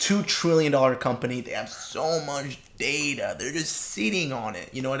 $2 trillion company. They have so much data. They're just sitting on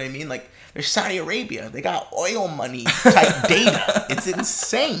it. You know what I mean? Like, they're Saudi Arabia. They got oil money type data. It's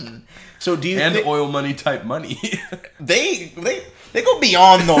insane. So do you think oil money type money? they go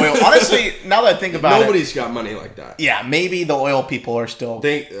beyond the oil. Honestly, now that I think about Nobody's got money like that. Yeah, maybe the oil people are still.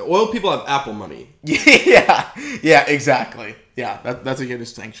 Oil people have Apple money. Yeah, exactly. Yeah, that's a good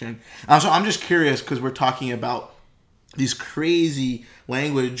distinction. So I'm just curious because we're talking about these crazy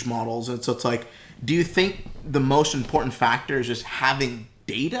language models, and so it's like, do you think the most important factor is just having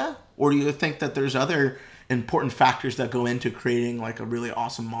data, or do you think that there's other important factors that go into creating like a really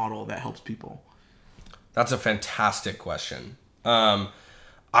awesome model that helps people? That's a fantastic question.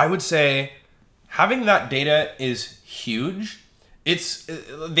 I would say having that data is huge. It's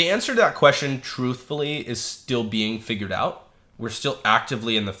the answer to that question, truthfully, is still being figured out. We're still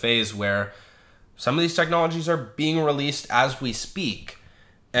actively in the phase where some of these technologies are being released as we speak,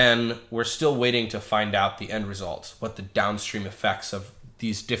 and we're still waiting to find out the end results, what the downstream effects of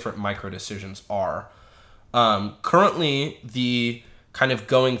these different micro decisions are. Currently, the kind of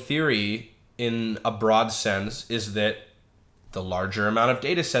going theory in a broad sense is that the larger amount of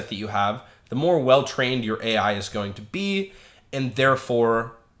data set that you have, the more well-trained your AI is going to be, and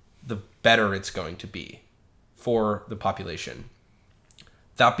therefore the better it's going to be for the population.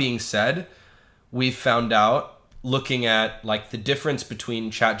 That being said, we've found out, looking at like the difference between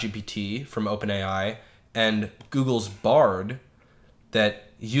ChatGPT from OpenAI and Google's Bard,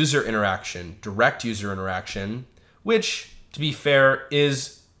 that user interaction, direct user interaction, which, to be fair,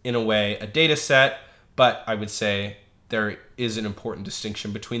 is in a way a data set, but I would say there is an important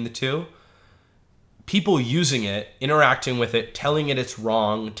distinction between the two. People using it, interacting with it, telling it it's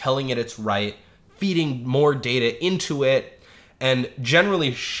wrong, telling it it's right, feeding more data into it, and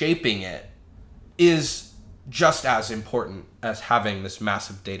generally shaping it is just as important as having this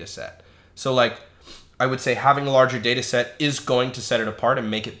massive data set. So like, I would say having a larger data set is going to set it apart and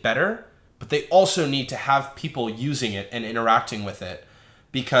make it better, but they also need to have people using it and interacting with it,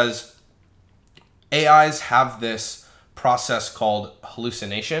 because AIs have this process called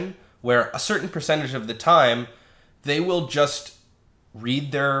hallucination, where a certain percentage of the time, they will just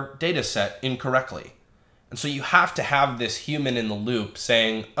read their data set incorrectly. And so you have to have this human in the loop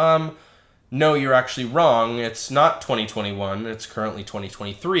saying, no, you're actually wrong. It's not 2021. It's currently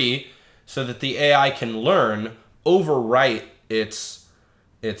 2023, so that the AI can learn, overwrite its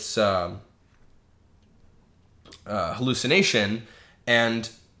hallucination, and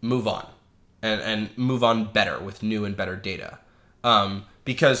move on, and move on better with new and better data.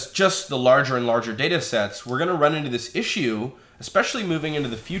 Because just the larger and larger data sets, we're going to run into this issue, especially moving into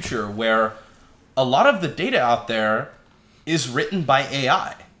the future, where a lot of the data out there is written by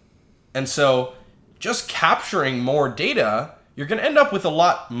AI. And so just capturing more data, you're going to end up with a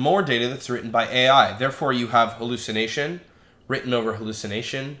lot more data that's written by AI. Therefore, you have hallucination, written over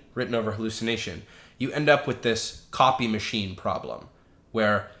hallucination, written over hallucination. You end up with this copy machine problem,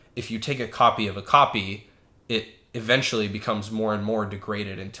 where if you take a copy of a copy, it eventually becomes more and more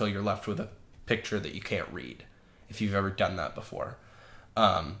degraded until you're left with a picture that you can't read, if you've ever done that before.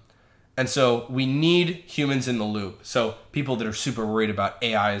 And so we need humans in the loop. So people that are super worried about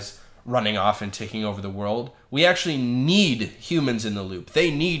AIs running off and taking over the world, we actually need humans in the loop.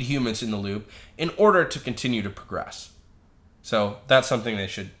 They need humans in the loop in order to continue to progress. So that's something they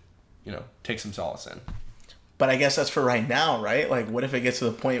should, take some solace in. But I guess that's for right now, right? Like, what if it gets to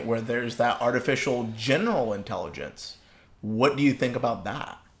the point where there's that artificial general intelligence? What do you think about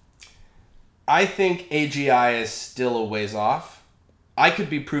that? I think AGI is still a ways off. I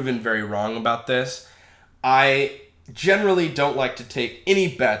could be proven very wrong about this. I generally don't like to take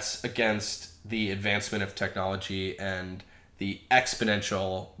any bets against the advancement of technology and the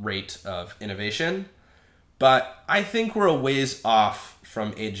exponential rate of innovation, but I think we're a ways off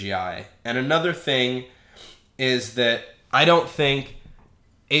from AGI. And another thing is that I don't think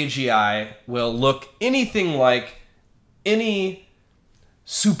AGI will look anything like any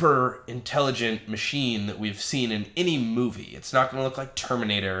super intelligent machine that we've seen in any movie. It's not going to look like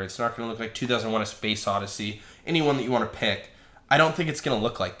Terminator. It's not going to look like 2001: A Space Odyssey. Anyone that you want to pick. I don't think it's going to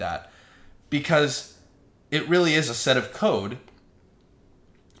look like that, because it really is a set of code.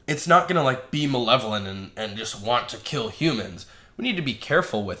 It's not going to be malevolent and just want to kill humans. We need to be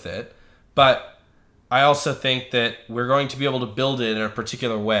careful with it, but I also think that we're going to be able to build it in a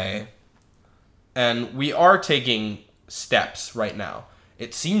particular way, and we are taking steps right now.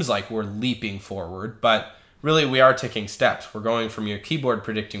 It seems like we're leaping forward, but really we are taking steps. We're going from your keyboard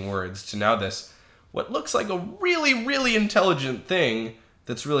predicting words to now this, what looks like a really, really intelligent thing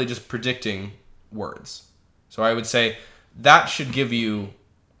that's really just predicting words. So I would say that should give you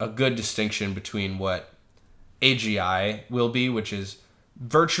a good distinction between what AGI will be, which is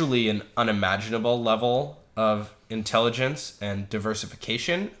virtually an unimaginable level of intelligence and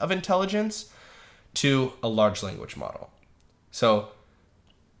diversification of intelligence, to a large language model. So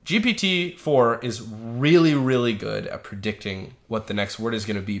GPT-4 is really, really good at predicting what the next word is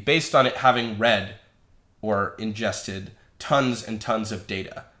going to be based on it having read or ingested tons and tons of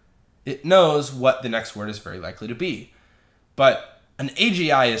data. It knows what the next word is very likely to be. But an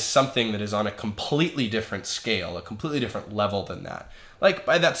AGI is something that is on a completely different scale, a completely different level than that. Like,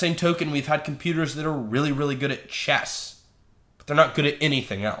 by that same token, we've had computers that are really, really good at chess, but they're not good at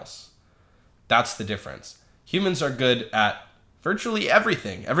anything else. That's the difference. Humans are good at virtually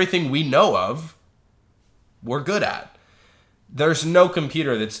everything. Everything we know of, we're good at. There's no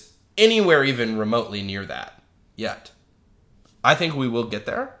computer that's anywhere even remotely near that yet. I think we will get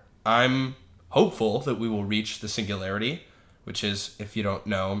there. I'm hopeful that we will reach the singularity, which is, if you don't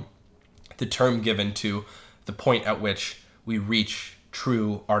know, the term given to the point at which we reach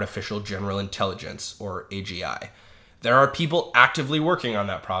true artificial general intelligence, or AGI. There are people actively working on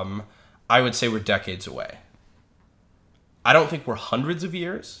that problem. I would say we're decades away. I don't think we're hundreds of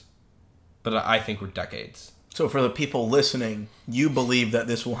years, but I think we're decades. So for the people listening, you believe that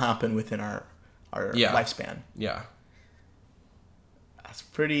this will happen within our lifespan? Yeah. That's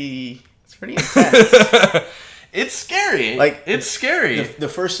pretty intense. It's scary. It's scary. The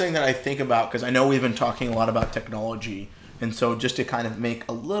first thing that I think about, because I know we've been talking a lot about technology, and so just to kind of make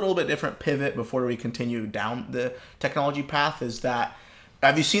a little bit different pivot before we continue down the technology path, is that,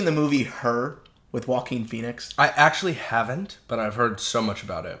 have you seen the movie Her with Joaquin Phoenix? I actually haven't, but I've heard so much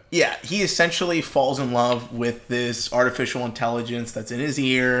about it. Yeah, he essentially falls in love with this artificial intelligence that's in his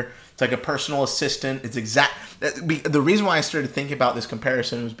ear. It's like a personal assistant. It's the reason why I started thinking about this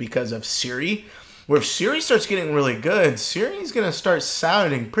comparison was because of Siri. Where if Siri starts getting really good, Siri's going to start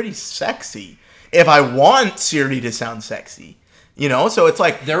sounding pretty sexy. If I want Siri to sound sexy. So it's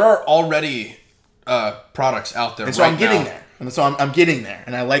like... There are already products out there and so I'm getting there. And so I'm getting there,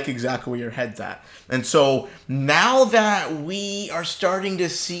 and I like exactly where your head's at. And so now that we are starting to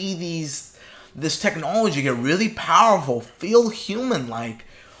see this technology get really powerful, feel human-like,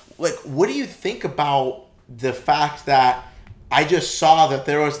 what do you think about the fact that I just saw that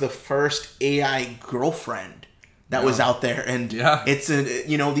there was the first AI girlfriend that was out there, and it's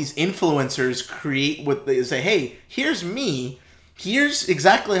these influencers create what they say. Hey, here's me. Here's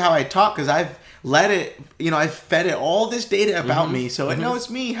exactly how I talk because I've let it. I've fed it all this data about me, so it knows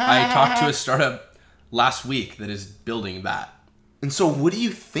me. I talked to a startup last week that is building that. And so, what do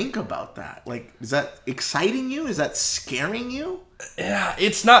you think about that? Like, is that exciting you? Is that scaring you? Yeah,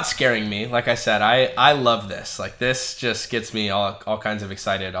 it's not scaring me. Like I said, I love this. Like, this just gets me all kinds of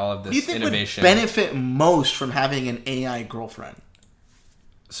excited. All of this innovation. Who do you think would benefit most from having an AI girlfriend?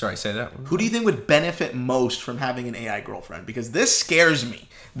 Sorry, say that. Who do you think would benefit most from having an AI girlfriend? Because this scares me.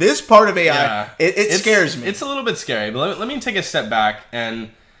 This part of AI, it scares me. It's a little bit scary, but let me take a step back and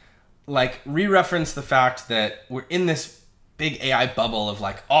like re-reference the fact that we're in this big AI bubble of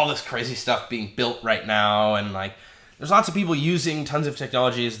like all this crazy stuff being built right now, and like there's lots of people using tons of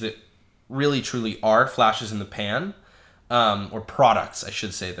technologies that really truly are flashes in the pan, or products I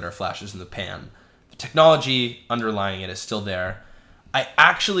should say that are flashes in the pan. The technology underlying it is still there. I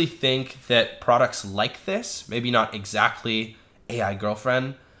actually think that products like this, maybe not exactly AI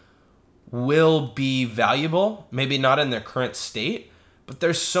girlfriend, will be valuable, maybe not in their current state, but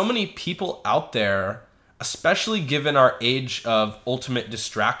there's so many people out there, especially given our age of ultimate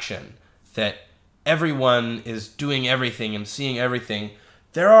distraction, that everyone is doing everything and seeing everything.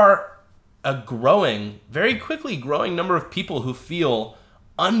 There are a very quickly growing number of people who feel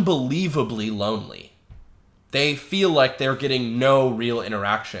unbelievably lonely. They feel like they're getting no real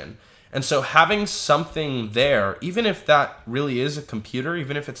interaction. And so having something there, even if that really is a computer,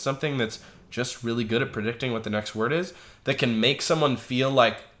 even if it's something that's just really good at predicting what the next word is, that can make someone feel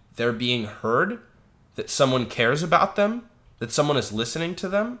like they're being heard, that someone cares about them, that someone is listening to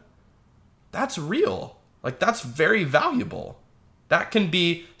them, that's real. Like, that's very valuable. That can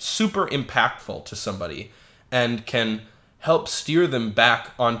be super impactful to somebody and can help steer them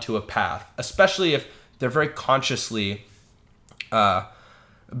back onto a path, especially if they're very consciously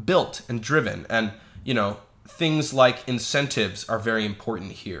built and driven. And, things like incentives are very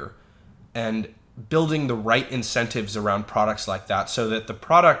important here. And building the right incentives around products like that so that the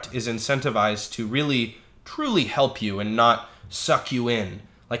product is incentivized to really, truly help you and not suck you in.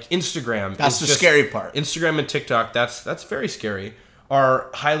 Like Instagram. That's the scary part. Instagram and TikTok, that's very scary, are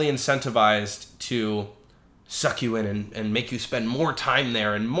highly incentivized to suck you in and make you spend more time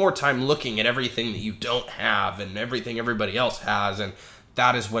there and more time looking at everything that you don't have and everything everybody else has. And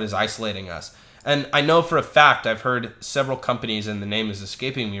that is what is isolating us. And I know for a fact, I've heard several companies, and the name is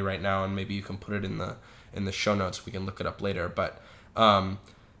escaping me right now, and maybe you can put it in the show notes. We can look it up later. But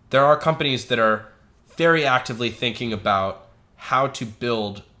there are companies that are very actively thinking about how to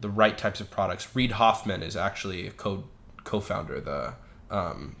build the right types of products. Reid Hoffman is actually a co-founder, the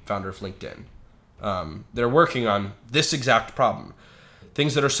founder of LinkedIn. They're working on this exact problem.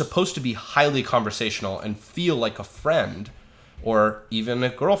 Things that are supposed to be highly conversational and feel like a friend, or even a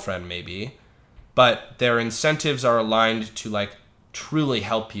girlfriend maybe, but their incentives are aligned to like truly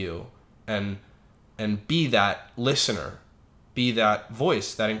help you and be that listener, be that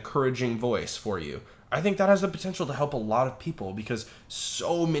voice, that encouraging voice for you. I think that has the potential to help a lot of people because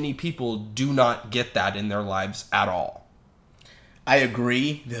so many people do not get that in their lives at all. I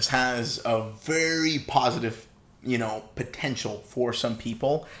agree. This has a very positive, potential for some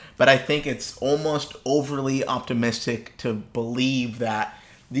people, but I think it's almost overly optimistic to believe that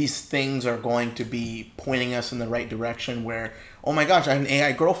these things are going to be pointing us in the right direction where, oh my gosh, I have an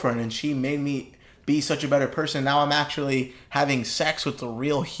AI girlfriend and she made me be such a better person. Now I'm actually having sex with a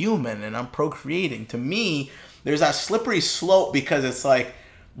real human and I'm procreating. To me, there's that slippery slope because it's like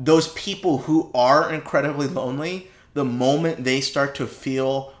those people who are incredibly lonely, the moment they start to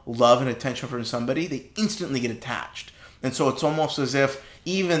feel love and attention from somebody, they instantly get attached. And so it's almost as if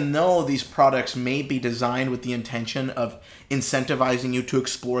even though these products may be designed with the intention of incentivizing you to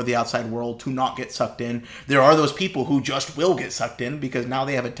explore the outside world, to not get sucked in, there are those people who just will get sucked in because now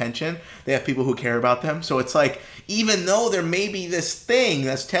they have attention. They have people who care about them. So it's like, even though there may be this thing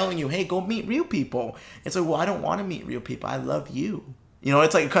that's telling you, hey, go meet real people, it's like, well, I don't want to meet real people. I love you.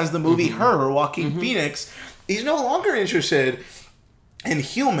 It's like, because the movie Her, Joaquin Phoenix, he's no longer interested in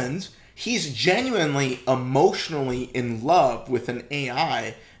humans. He's genuinely emotionally in love with an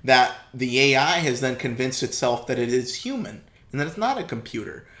AI that the AI has then convinced itself that it is human and that it's not a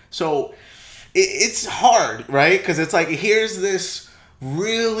computer. So it's hard, right? Because it's like, here's this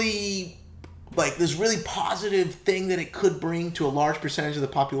really like this really positive thing that it could bring to a large percentage of the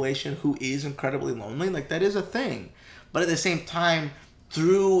population who is incredibly lonely. Like, that is a thing. But at the same time,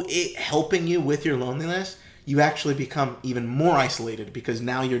 through it helping you with your loneliness, you actually become even more isolated because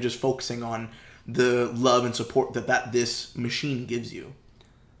now you're just focusing on the love and support that this machine gives you.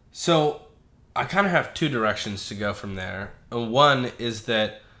 So I kind of have two directions to go from there. One is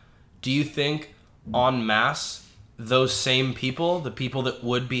that, do you think en masse, those same people, the people that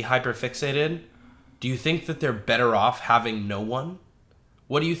would be hyperfixated, do you think that they're better off having no one?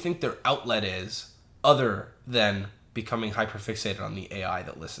 What do you think their outlet is other than becoming hyperfixated on the AI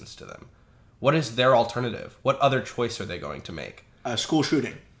that listens to them? What is their alternative? What other choice are they going to make? A school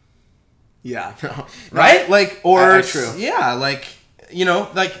shooting. Yeah. Right? Like, or... True. Yeah, like, you know,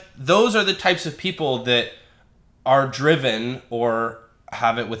 like, those are the types of people that are driven or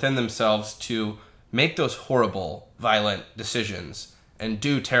have it within themselves to make those horrible, violent decisions and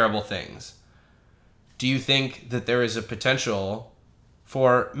do terrible things. Do you think that there is a potential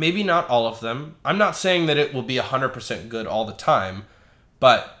for maybe not all of them? I'm not saying that it will be 100% good all the time,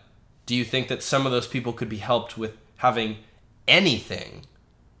 but do you think that some of those people could be helped with having anything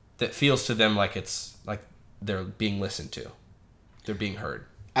that feels to them like it's like they're being listened to, they're being heard?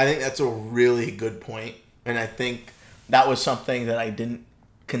 I think that's a really good point, and I think that was something that I didn't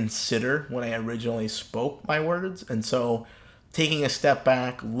consider when I originally spoke my words. And so taking a step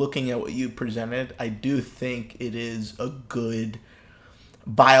back, looking at what you presented, I do think it is a good,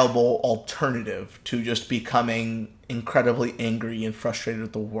 viable alternative to just becoming incredibly angry and frustrated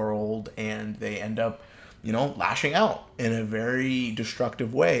with the world, and they end up, you know, lashing out in a very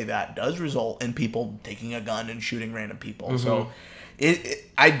destructive way that does result in people taking a gun and shooting random people. Mm-hmm. So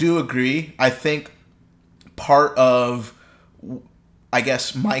I do agree. I think part of, I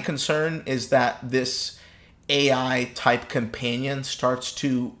guess, my concern is that this AI type companion starts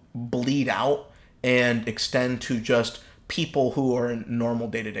to bleed out and extend to just people who are in normal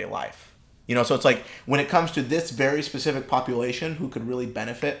day-to-day life. You know, so it's like when it comes to this very specific population who could really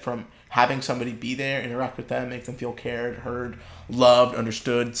benefit from having somebody be there, interact with them, make them feel cared, heard, loved,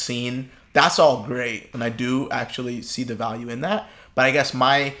 understood, seen, that's all great. And I do actually see the value in that. But I guess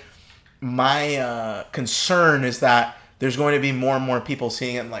my concern is that there's going to be more and more people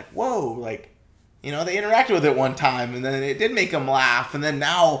seeing it and like, whoa, like, you know, they interacted with it one time and then it did make them laugh. And then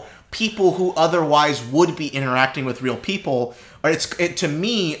now people who otherwise would be interacting with real people, or to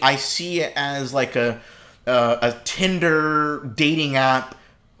me, I see it as like a Tinder dating app,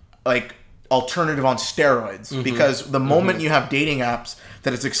 like alternative on steroids. Mm-hmm. Because the moment you have dating apps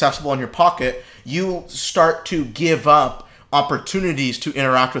that is accessible in your pocket, you start to give up opportunities to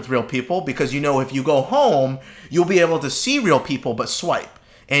interact with real people, because you know if you go home, you'll be able to see real people but swipe,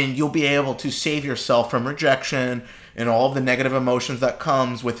 and you'll be able to save yourself from rejection and all of the negative emotions that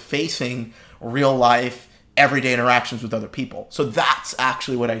comes with facing real life everyday interactions with other people. So that's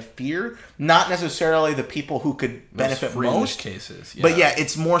actually what I fear, not necessarily the people who could benefit most cases. Yeah. But yeah,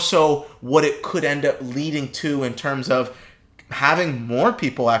 it's more so what it could end up leading to in terms of having more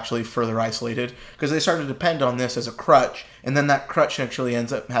people actually further isolated, because they start to depend on this as a crutch, and then that crutch actually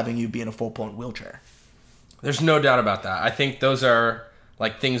ends up having you be in a full-blown wheelchair. There's no doubt about that. I think those are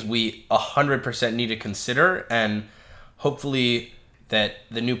like things we 100% need to consider, and hopefully that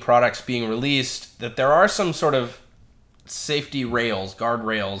the new products being released, that there are some sort of safety rails,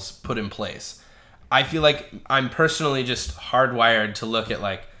 guardrails put in place. I feel like I'm personally just hardwired to look at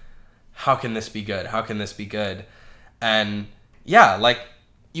like, how can this be good? How can this be good? And yeah, like,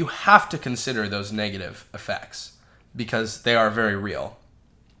 you have to consider those negative effects because they are very real.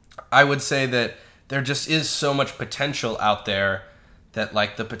 I would say that there just is so much potential out there that,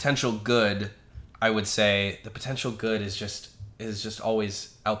 like, the potential good, I would say the potential good is just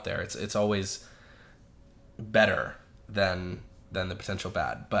always out there. It's always better than the potential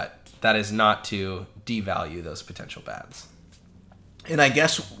bad, but that is not to devalue those potential bads. And I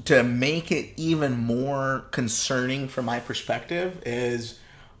guess to make it even more concerning from my perspective is,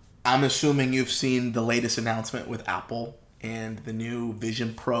 I'm assuming you've seen the latest announcement with Apple and the new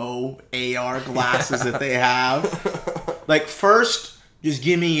Vision Pro AR glasses that they have. Like, first, just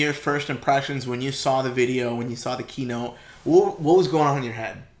give me your first impressions when you saw the video, when you saw the keynote. What was going on in your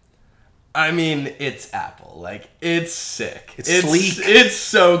head? I mean, it's Apple. Like, it's sick. It's sleek. It's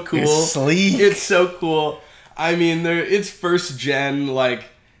so cool. It's sleek. It's so cool. I mean, it's first gen, like,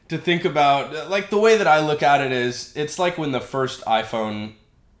 to think about, like, the way that I look at it is, it's like when the first iPhone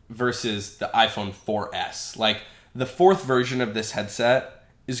versus the iPhone 4S. Like, the fourth version of this headset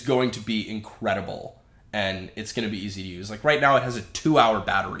is going to be incredible, and it's going to be easy to use. Like, right now it has a 2-hour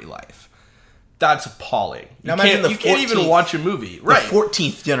battery life. That's appalling. You can't even watch a movie. Right. The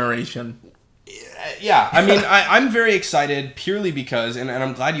 14th generation. Yeah, I mean, I'm very excited purely because, and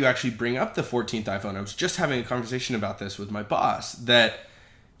I'm glad you actually bring up the 14th iPhone. I was just having a conversation about this with my boss, that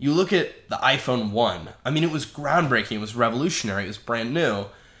you look at the iPhone 1. I mean, it was groundbreaking. It was revolutionary. It was brand new.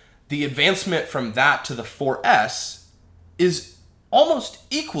 The advancement from that to the 4S is almost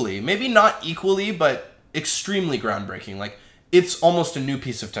equally, maybe not equally, but extremely groundbreaking. Like, it's almost a new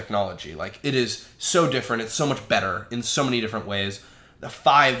piece of technology. Like, it is so different. It's so much better in so many different ways. The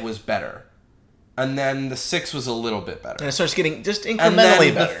 5 was better. And then the 6 was a little bit better. And it starts getting just incrementally and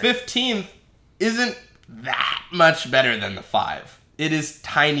then better. The 15th isn't that much better than the 5. It is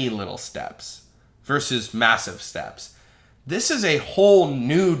tiny little steps versus massive steps. This is a whole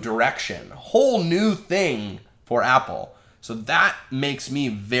new direction, a whole new thing for Apple. So that makes me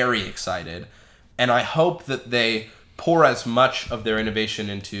very excited. And I hope that they pour as much of their innovation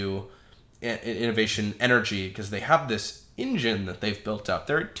into innovation energy, because they have this engine that they've built up.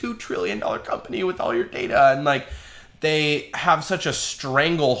 They're a $2 trillion company with all your data, and like they have such a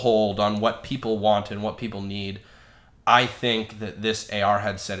stranglehold on what people want and what people need. I think that this AR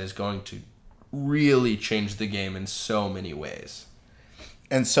headset is going to really change the game in so many ways.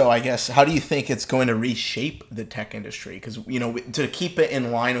 And so I guess, how do you think it's going to reshape the tech industry? Because, you know, to keep it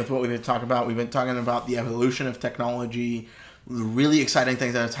in line with what we've been talking about the evolution of technology, the really exciting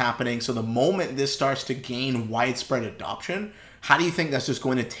things that's happening. So the moment this starts to gain widespread adoption, how do you think that's just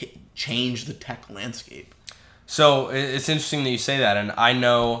going to change the tech landscape? So it's interesting that you say that. And I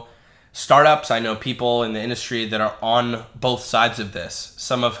know startups, I know people in the industry that are on both sides of this,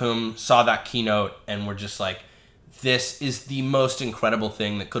 some of whom saw that keynote and were just like, this is the most incredible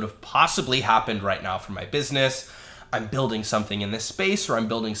thing that could have possibly happened right now for my business. I'm building something in this space, or I'm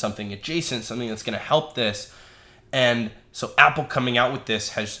building something adjacent, something that's going to help this. And so Apple coming out with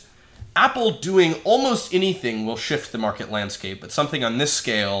this Apple doing almost anything will shift the market landscape, but something on this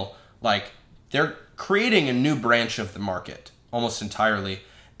scale, like they're creating a new branch of the market almost entirely.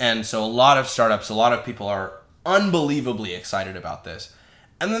 And so a lot of startups, a lot of people are unbelievably excited about this.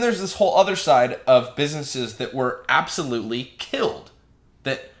 And then there's this whole other side of businesses that were absolutely killed.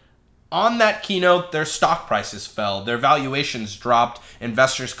 That on that keynote, their stock prices fell, their valuations dropped,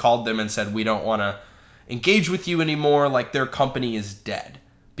 investors called them and said, we don't want to engage with you anymore, like their company is dead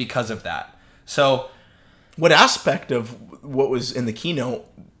because of that. So what aspect of what was in the keynote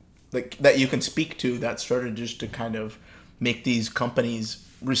that you can speak to that started just to kind of make these companies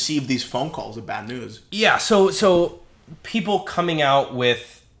receive these phone calls of bad news? Yeah, so people coming out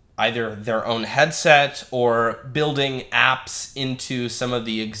with either their own headset or building apps into some of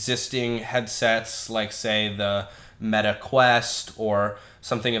the existing headsets, like say the Meta Quest or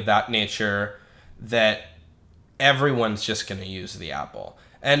something of that nature, that everyone's just going to use the Apple.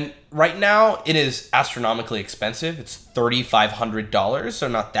 And right now it is astronomically expensive. It's $3,500, so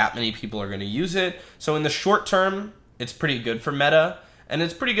not that many people are going to use it. So in the short term, it's pretty good for Meta, and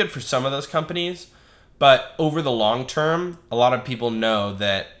it's pretty good for some of those companies. But over the long term, a lot of people know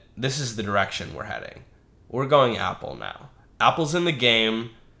that this is the direction we're heading. We're going Apple now. Apple's in the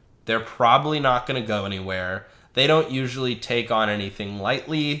game. They're probably not going to go anywhere. They don't usually take on anything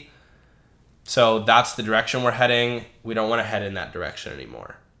lightly. So that's the direction we're heading. We don't want to head in that direction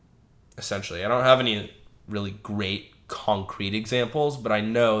anymore, essentially. I don't have any really great concrete examples, but I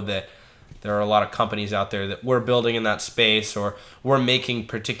know that there are a lot of companies out there that we're building in that space, or we're making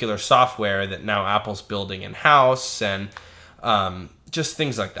particular software that now Apple's building in-house, and just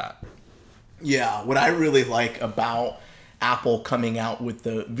things like that. Yeah, what I really like about Apple coming out with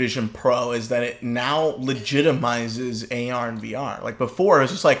the Vision Pro is that it now legitimizes AR and VR. Like before, it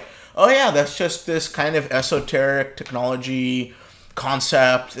was just like, oh yeah, that's just this kind of esoteric technology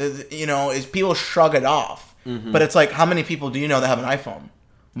concept. You know, is people shrug it off. Mm-hmm. But it's like, how many people do you know that have an iPhone?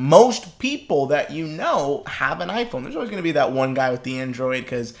 Most people that you know have an iPhone. There's always going to be that one guy with the Android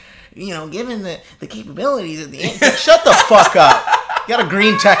because, you know, given the capabilities of the Android, shut the fuck up. You got a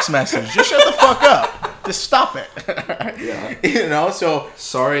green text message. Just shut the fuck up. Just stop it. Yeah. You know, so...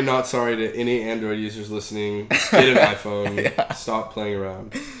 Sorry, not sorry to any Android users listening. Get an iPhone. Yeah. Stop playing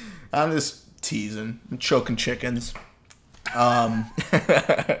around. I'm just teasing. I'm choking chickens. But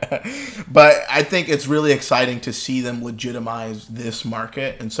I think it's really exciting to see them legitimize this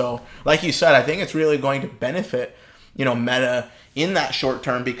market. And so, like you said, I think it's really going to benefit, you know, Meta in that short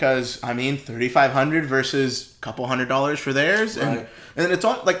term because, I mean, $3,500 versus a couple $100 for theirs. Right. And it's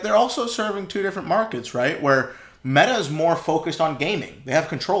all, like they're also serving two different markets, right? Where Meta is more focused on gaming. They have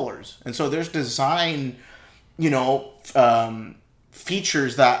controllers. And so there's design, you know,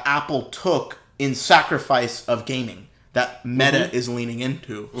 features that Apple took in sacrifice of gaming that Meta is leaning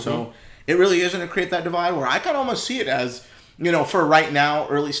into. Mm-hmm. So it really is going to create that divide where I can almost see it as, for right now,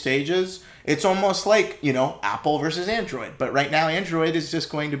 early stages, it's almost like, Apple versus Android. But right now, Android is just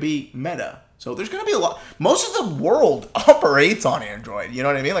going to be Meta. So there's going to be a lot. Most of the world operates on Android. You know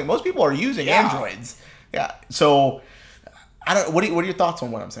what I mean? Like, most people are using Androids. Yeah. So, what are your thoughts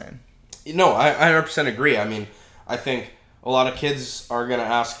on what I'm saying? No, I 100% agree. I mean, I think a lot of kids are going to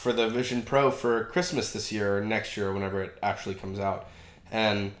ask for the Vision Pro for Christmas this year or next year or whenever it actually comes out.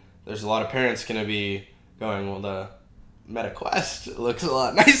 And there's a lot of parents going to be going, well, the Meta Quest looks a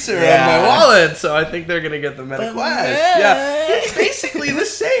lot nicer on my wallet, so I think they're going to get the Meta Quest. Yeah, it's basically the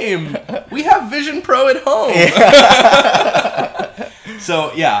same. We have Vision Pro at home.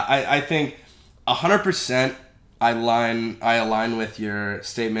 So, yeah, I think 100% I align with your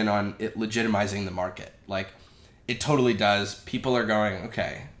statement on it legitimizing the market. Like, it totally does. People are going,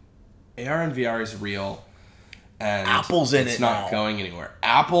 okay, AR and VR is real. And Apple's in it. It's not going anywhere.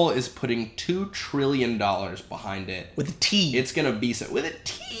 Apple is putting $2 trillion behind it. With a T. It's going to be so. With a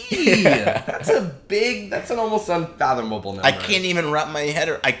T. That's an almost unfathomable number. I can't even wrap my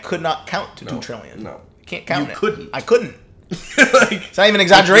head, I could not count to 2 trillion. No. I can't count You it. couldn't. I couldn't. It's not even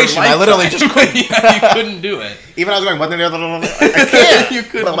exaggeration. I literally just couldn't. Yeah, you couldn't do it. Even I was going, what the I can't. You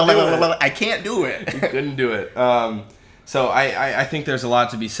couldn't do it. I can't do it. You couldn't do it. So I think there's a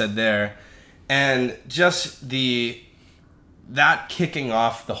lot to be said there. And just that kicking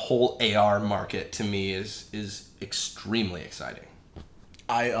off the whole AR market to me is extremely exciting.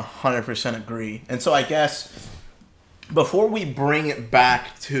 I 100% agree. And so I guess before we bring it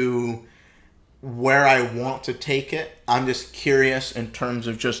back to where I want to take it, I'm just curious in terms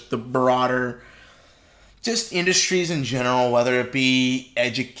of just the broader, just industries in general, whether it be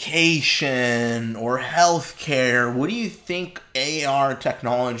education or healthcare. What do you think AR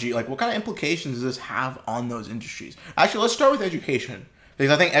technology, like what kind of implications does this have on those industries? Actually, let's start with education,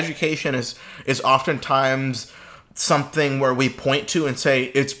 because I think education is oftentimes something where we point to and say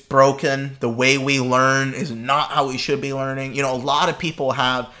it's broken. The way we learn is not how we should be learning. A lot of people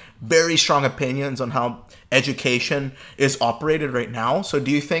have very strong opinions on how education is operated right now. So do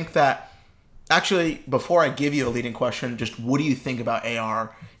you think that, actually, before I give you a leading question, just what do you think about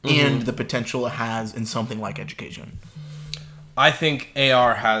AR and the potential it has in something like education? I think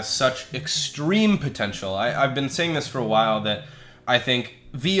AR has such extreme potential. I've been saying this for a while, that I think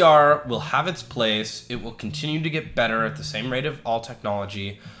VR will have its place. It will continue to get better at the same rate of all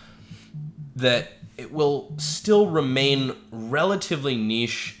technology. That it will still remain relatively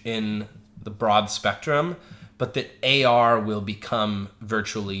niche in the broad spectrum, but that AR will become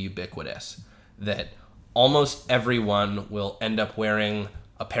virtually ubiquitous. That almost everyone will end up wearing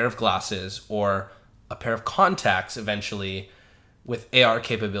a pair of glasses or a pair of contacts eventually with AR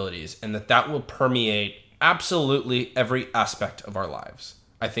capabilities, and that will permeate absolutely every aspect of our lives.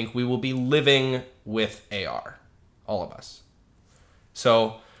 I think we will be living with AR, all of us.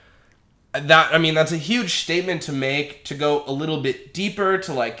 So that's a huge statement to make. To go a little bit deeper,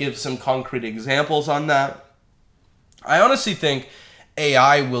 to give some concrete examples on that, I honestly think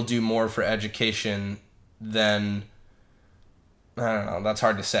AI will do more for education than, I don't know, that's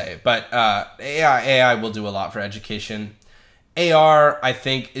hard to say, but AI will do a lot for education. AR, I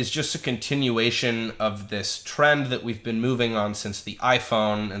think, is just a continuation of this trend that we've been moving on since the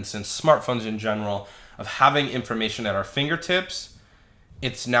iPhone and since smartphones in general, of having information at our fingertips.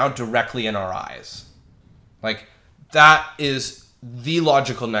 It's now directly in our eyes. That is the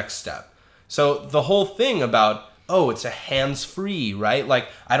logical next step. So the whole thing about, it's a hands-free, right?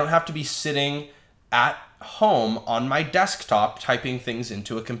 I don't have to be sitting at home on my desktop typing things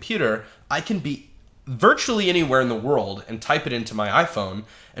into a computer. I can be virtually anywhere in the world and type it into my iPhone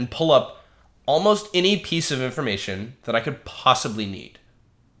and pull up almost any piece of information that I could possibly need.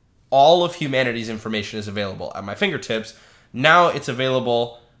 All of humanity's information is available at my fingertips. Now it's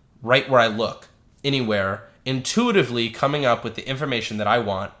available right where I look, anywhere, intuitively coming up with the information that I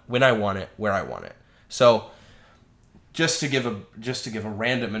want, when I want it, where I want it. So just to give a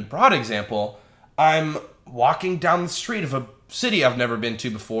random and broad example, I'm walking down the street of a city I've never been to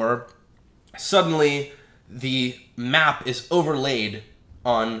before. Suddenly, the map is overlaid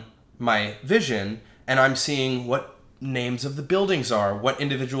on my vision, and I'm seeing what names of the buildings are, what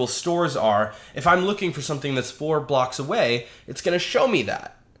individual stores are. If I'm looking for something that's 4 blocks away, it's going to show me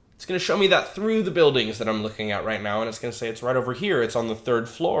that. It's going to show me that through the buildings that I'm looking at right now, and it's going to say it's right over here, it's on the 3rd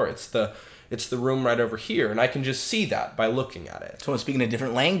floor, it's the room right over here, and I can just see that by looking at it. So it's speaking a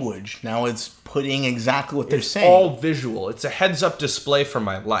different language. Now it's putting exactly what they're saying. It's all visual. It's a heads-up display for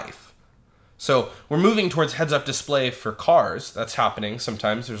my life. So we're moving towards heads-up display for cars. That's happening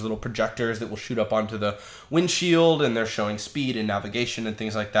sometimes. There's little projectors that will shoot up onto the windshield, and they're showing speed and navigation and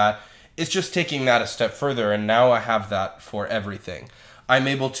things like that. It's just taking that a step further, and now I have that for everything. I'm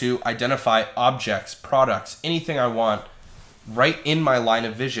able to identify objects, products, anything I want right in my line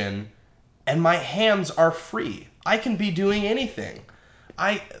of vision, and my hands are free. I can be doing anything.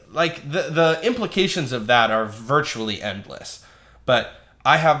 The implications of that are virtually endless. But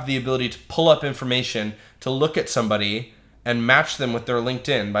I have the ability to pull up information, to look at somebody and match them with their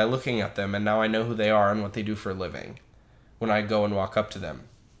LinkedIn by looking at them, and now I know who they are and what they do for a living when I go and walk up to them.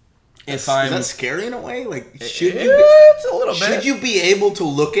 Is that scary in a way? Like, it's a little bit. Should you be able to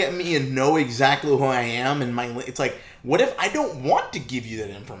look at me and know exactly who I am? And it's like, what if I don't want to give you that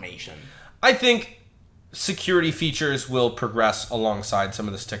information? I think security features will progress alongside some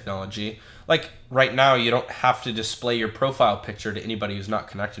of this technology. Like, right now, you don't have to display your profile picture to anybody who's not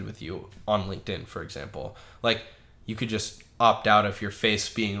connected with you on LinkedIn, for example. Like, you could just opt out of your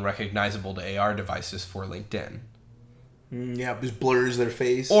face being recognizable to AR devices for LinkedIn. Yeah, just blurs their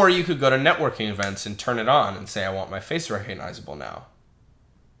face. Or you could go to networking events and turn it on and say, I want my face recognizable now.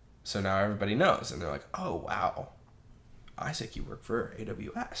 So now everybody knows. And they're like, oh, wow. Isaac, you work for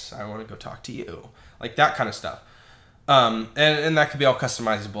AWS. I want to go talk to you. Like, that kind of stuff. And that could be all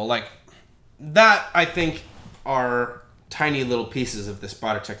customizable. Like, that, I think, are tiny little pieces of this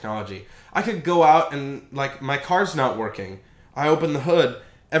broader technology. I could go out and, like, my car's not working. I open the hood.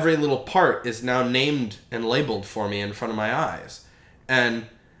 Every little part is now named and labeled for me in front of my eyes. And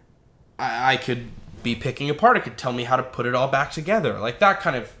I could be picking apart. It could tell me how to put it all back together. Like, that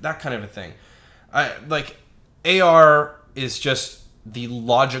kind of a thing. AR is just the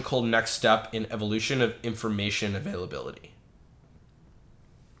logical next step in evolution of information availability.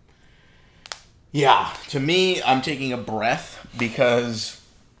 Yeah, to me, I'm taking a breath because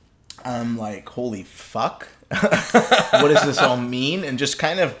I'm like, holy fuck. What does this all mean? And just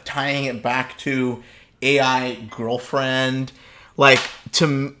kind of tying it back to AI girlfriend. Like,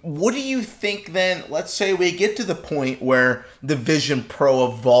 what do you think then? Let's say we get to the point where the Vision Pro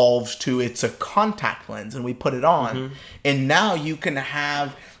evolves to it's a contact lens and we put it on. Mm-hmm. And now you can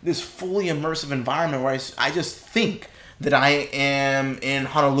have this fully immersive environment where I just think that I am in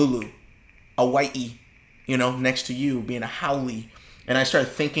Honolulu, Hawaii, next to you, being a haole. And I start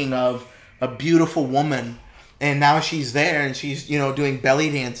thinking of a beautiful woman. And now she's there and she's, doing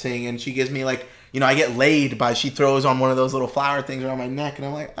belly dancing. And she gives me like, I get laid by, she throws on one of those little flower things around my neck. And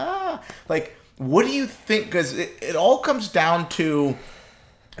I'm like, like, what do you think? Because it all comes down to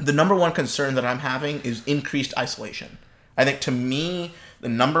the number one concern that I'm having is increased isolation. I think to me, the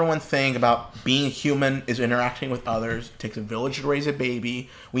number one thing about being a human is interacting with others. It takes a village to raise a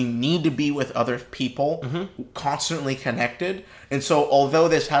baby. We need to be with other people, mm-hmm. constantly connected. And so although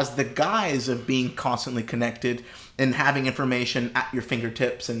this has the guise of being constantly connected and having information at your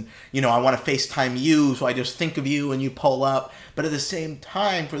fingertips and, I want to FaceTime you, so I just think of you and you pull up. But at the same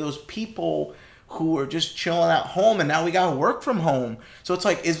time, for those people who are just chilling at home and now we got to work from home. So it's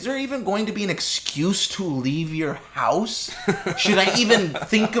like, is there even going to be an excuse to leave your house? Should I even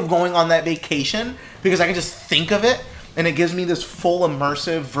think of going on that vacation? Because I can just think of it and it gives me this full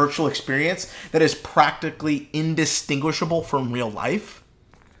immersive virtual experience that is practically indistinguishable from real life.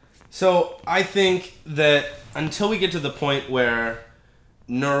 So I think that until we get to the point where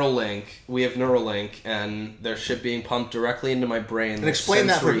we have Neuralink, and there's shit being pumped directly into my brain. And explain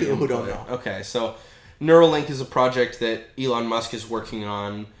that for people who don't know. Okay, so Neuralink is a project that Elon Musk is working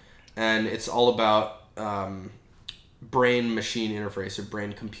on, and it's all about brain-machine interface, or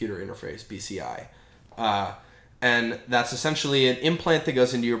brain-computer interface, BCI. And that's essentially an implant that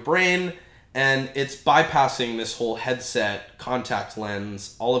goes into your brain, and it's bypassing this whole headset, contact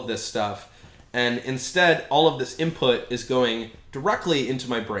lens, all of this stuff. And instead, all of this input is going directly into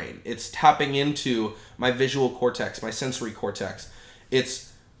my brain. It's tapping into my visual cortex, my sensory cortex.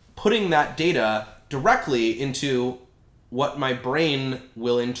 It's putting that data directly into what my brain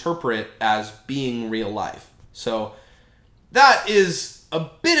will interpret as being real life. So that is a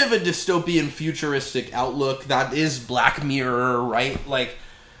bit of a dystopian futuristic outlook. That is Black Mirror, right? Like,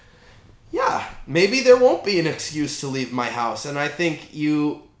 yeah, maybe there won't be an excuse to leave my house. And I think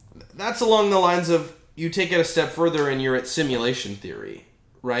that's along the lines of, you take it a step further and you're at simulation theory,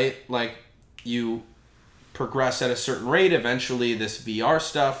 right? Like, you progress at a certain rate. Eventually, this VR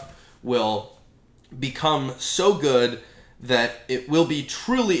stuff will become so good that it will be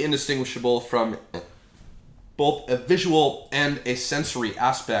truly indistinguishable from both a visual and a sensory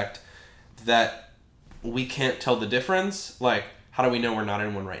aspect, that we can't tell the difference. Like, how do we know we're not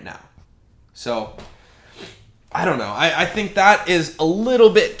in one right now? So I don't know. I think that is a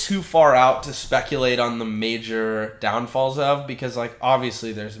little bit too far out to speculate on the major downfalls of, because, like,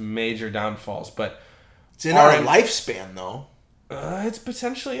 obviously there's major downfalls, but it's in our lifespan, though. It's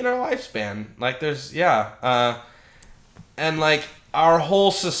potentially in our lifespan. Like, there's, and, like, our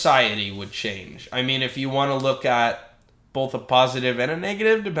whole society would change. I mean, if you want to look at both a positive and a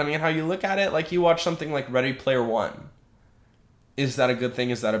negative, depending on how you look at it, like, you watch something like Ready Player One. Is that a good thing?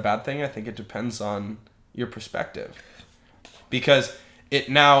 Is that a bad thing? I think it depends on your perspective. Because it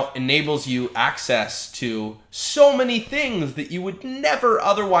now enables you access to so many things that you would never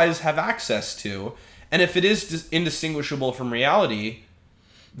otherwise have access to. And if it is indistinguishable from reality,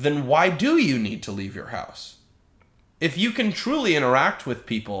 then why do you need to leave your house? If you can truly interact with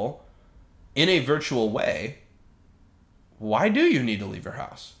people in a virtual way, why do you need to leave your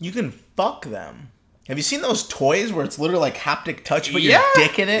house? You can fuck them. Have you seen those toys where it's literally like haptic touch, but your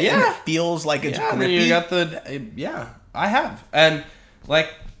dick in it and it feels like it's grippy? You got I have. And like,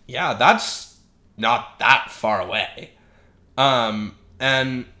 that's not that far away.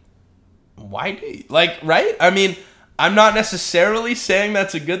 And why do you, like, right? I mean, I'm not necessarily saying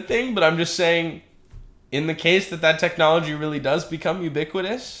that's a good thing, but I'm just saying in the case that technology really does become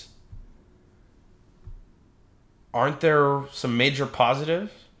ubiquitous, aren't there some major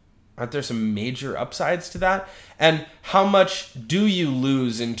positives? Aren't there some major upsides to that? And how much do you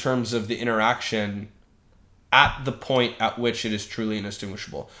lose in terms of the interaction at the point at which it is truly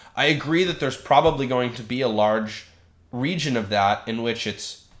indistinguishable? I agree that there's probably going to be a large region of that in which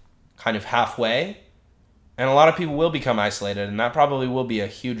it's kind of halfway, and a lot of people will become isolated, and that probably will be a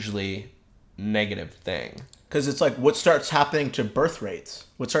hugely negative thing. Because it's like, what starts happening to birth rates?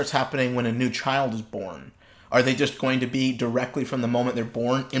 What starts happening when a new child is born? Are they just going to be directly from the moment they're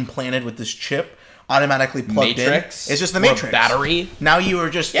born implanted with this chip, automatically plugged Matrix? in? It's just the Matrix. Battery. Now you are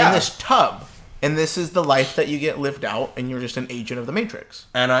just in this tub, and this is the life that you get lived out, and you're just an agent of the Matrix.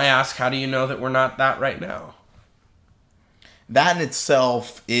 And I ask, how do you know that we're not that right now? That in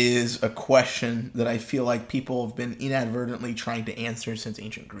itself is a question that I feel like people have been inadvertently trying to answer since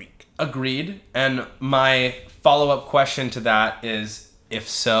ancient Greek. Agreed. And my follow-up question to that is, if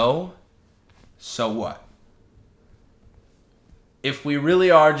so what? If we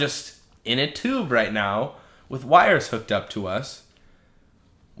really are just in a tube right now with wires hooked up to us,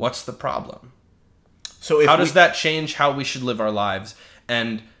 what's the problem? So how does that change how we should live our lives?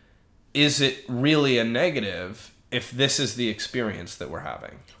 And is it really a negative if this is the experience that we're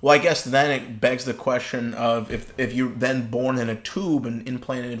having? Well, I guess then it begs the question of if you're then born in a tube and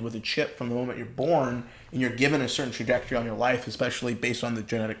implanted with a chip from the moment you're born, and you're given a certain trajectory on your life, especially based on the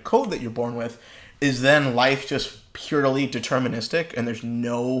genetic code that you're born with, is then life just purely deterministic and there's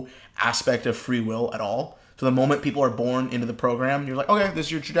no aspect of free will at all? So the moment people are born into the program, you're like, okay, this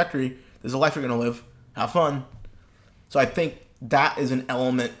is your trajectory. This is the life you're going to live. Have fun. So I think that is an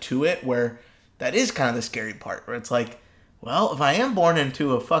element to it where that is kind of the scary part, where it's like, well, if I am born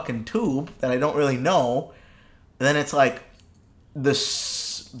into a fucking tube that I don't really know, then it's like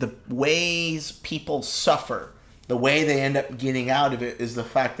the ways people suffer, the way they end up getting out of it is the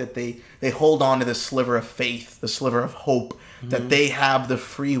fact that they hold on to the sliver of faith, the sliver of hope, that they have the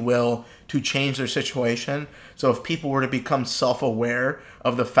free will to change their situation. So if people were to become self-aware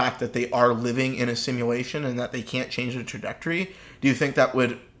of the fact that they are living in a simulation and that they can't change their trajectory, do you think that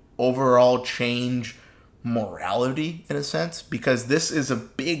would overall change morality in a sense? Because this is a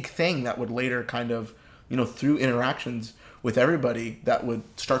big thing that would later kind of, through interactions with everybody, that would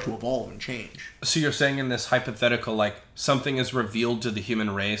start to evolve and change. So you're saying in this hypothetical, like, something is revealed to the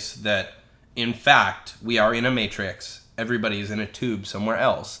human race that, in fact, we are in a matrix. Everybody is in a tube somewhere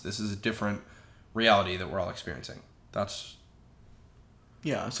else. This is a different reality that we're all experiencing. That's...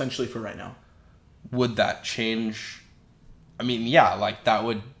 Yeah, essentially for right now. Would that change? I mean, yeah, like, that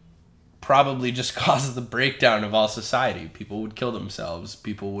would probably just cause the breakdown of all society. People would kill themselves.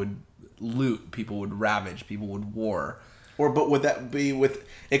 People would loot. People would ravage. People would war. But would that be with...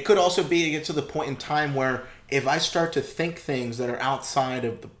 It could also be to get to the point in time where if I start to think things that are outside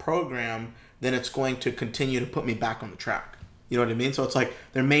of the program, then it's going to continue to put me back on the track. You know what I mean? So it's like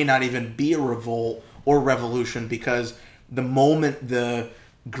there may not even be a revolt or revolution, because the moment the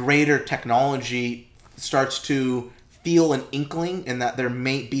greater technology starts to feel an inkling and that there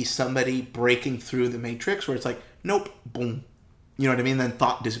may be somebody breaking through the matrix where it's like, nope, boom. You know what I mean? Then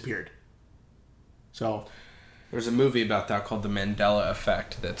thought disappeared. So... There's a movie about that called The Mandela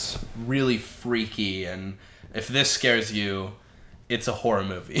Effect that's really freaky, and if this scares you, it's a horror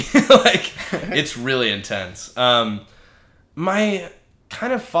movie. Like, it's really intense. My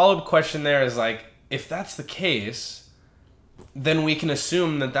kind of follow-up question there is, like, if that's the case, then we can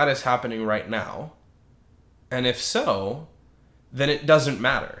assume that that is happening right now. And if so, then it doesn't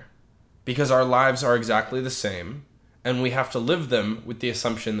matter, because our lives are exactly the same, and we have to live them with the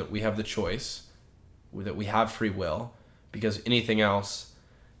assumption that we have the choice, that we have free will, because anything else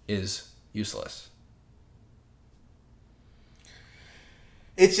is useless.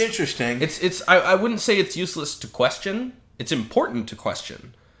 It's interesting. I wouldn't say it's useless to question. It's important to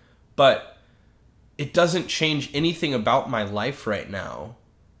question. But it doesn't change anything about my life right now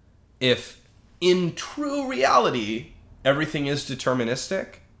if in true reality everything is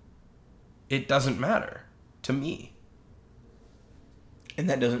deterministic. It doesn't matter to me. And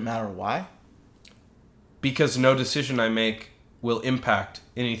that doesn't matter why? Because no decision I make will impact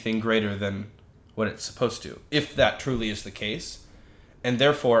anything greater than what it's supposed to, if that truly is the case. And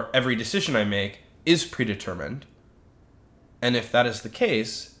therefore, every decision I make is predetermined. And if that is the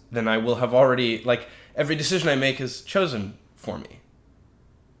case, then I will have already, every decision I make is chosen for me.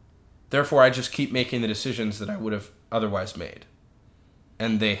 Therefore, I just keep making the decisions that I would have otherwise made.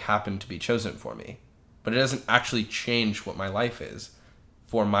 And they happen to be chosen for me. But it doesn't actually change what my life is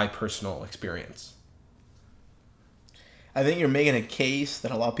for my personal experience. I think you're making a case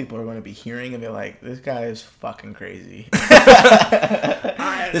that a lot of people are going to be hearing and be like, this guy is fucking crazy.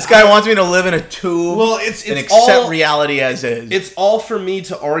 This guy wants me to live in a tube and accept reality as is. It's all for me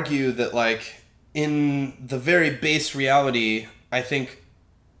to argue that, in the very base reality, I think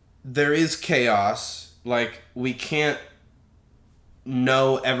there is chaos. We can't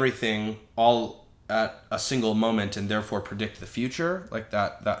know everything all at a single moment and therefore predict the future.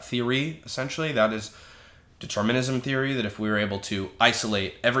 That theory, essentially, that is determinism theory, that if we were able to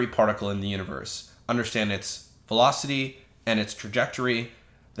isolate every particle in the universe, understand its velocity and its trajectory,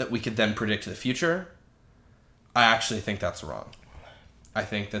 that we could then predict the future. I actually think that's wrong. I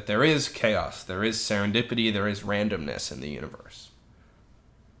think that there is chaos, there is serendipity, there is randomness in the universe.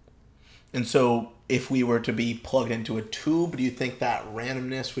 And so if we were to be plugged into a tube, do you think that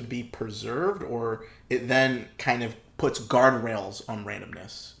randomness would be preserved, or it then kind of puts guardrails on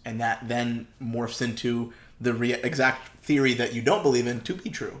randomness and that then morphs into the exact theory that you don't believe in to be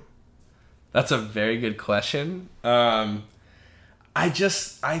true? That's a very good question. I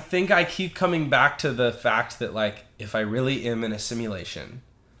think I keep coming back to the fact that, if I really am in a simulation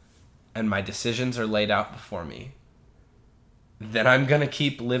and my decisions are laid out before me, then I'm going to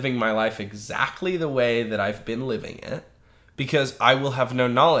keep living my life exactly the way that I've been living it, because I will have no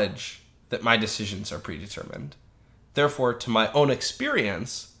knowledge that my decisions are predetermined. Therefore, to my own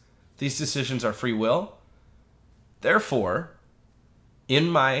experience, these decisions are free will. Therefore,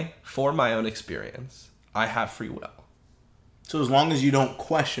 for my own experience, I have free will. So as long as you don't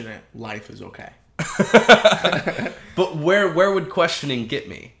question it, life is okay. But where would questioning get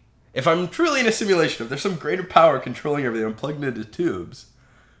me? If I'm truly in a simulation, if there's some greater power controlling everything, I'm plugged into tubes,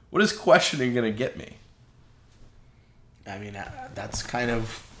 what is questioning going to get me? I mean, that's kind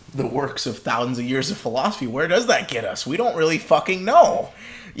of the works of thousands of years of philosophy. Where does that get us? We don't really fucking know.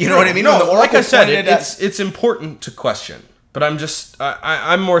 You know what I mean? No, like I said, it's important to question. But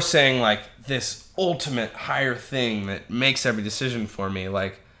I'm more saying, this ultimate higher thing that makes every decision for me.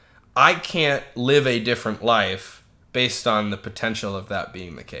 I can't live a different life based on the potential of that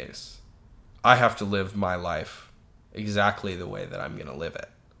being the case. I have to live my life exactly the way that I'm going to live it,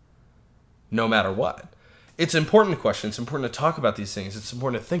 no matter what. It's important to question. It's important to talk about these things. It's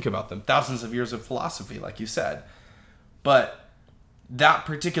important to think about them. Thousands of years of philosophy, like you said. But that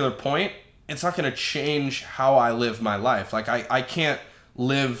particular point, it's not going to change how I live my life. I can't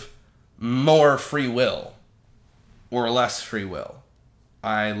live more free will or less free will.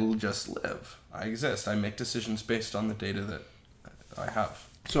 I just live. I exist. I make decisions based on the data that I have.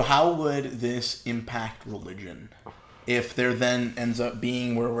 So how would this impact religion? If there then ends up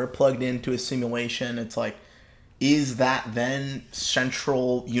being where we're plugged into a simulation, it's is that then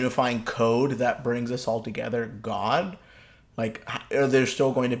central unifying code that brings us all together God? Are there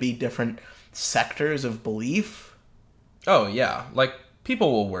still going to be different sectors of belief? Oh, yeah.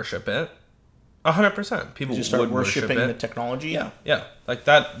 People will worship it. 100%. People just start would worshiping worship the technology? Yeah.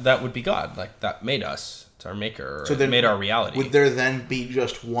 That would be God. That made us. It's our maker. So made our reality. Would there then be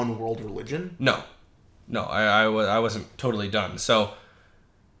just one world religion? No, I wasn't totally done. So,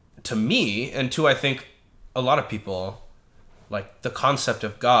 to me, and to I think a lot of people, the concept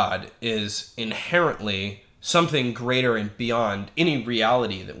of God is inherently something greater and beyond any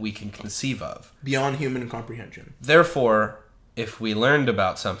reality that we can conceive of. Beyond human comprehension. Therefore, if we learned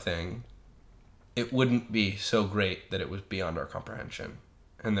about something, it wouldn't be so great that it was beyond our comprehension,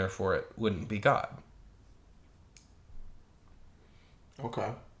 and therefore it wouldn't be God.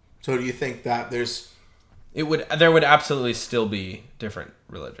 Okay. So do you think that there would absolutely still be different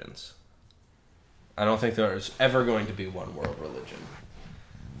religions. I don't think there's ever going to be one world religion.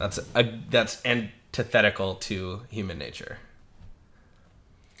 That's antithetical to human nature.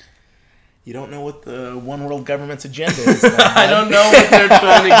 You don't know what the one world government's agenda is. I don't know what they're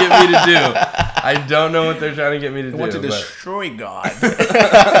trying to get me to do. I don't know what they're trying to get me to do. They want to destroy God.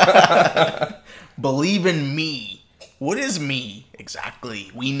 Believe in me. What is me?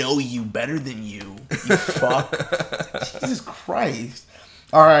 Exactly. We know you better than you. You fuck. Jesus Christ.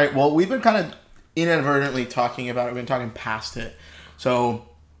 All right. Well, we've been kind of inadvertently talking about it. We've been talking past it. So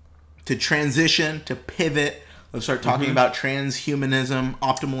to transition, to pivot, let's start talking about transhumanism,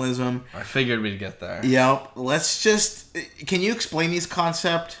 optimalism. I figured we'd get there. Yep. Let's just... Can you explain these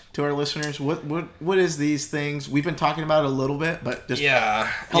concepts to our listeners? What is these things? We've been talking about it a little bit, but just...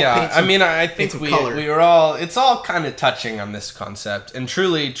 I think we were all... It's all kind of touching on this concept. And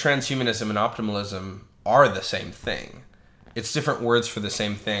truly, transhumanism and optimalism are the same thing. It's different words for the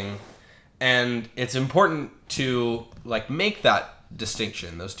same thing. And it's important to make that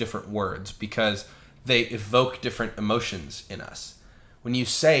distinction, those different words, because they evoke different emotions in us. When you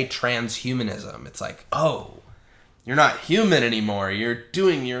say transhumanism, it's like, oh, you're not human anymore. You're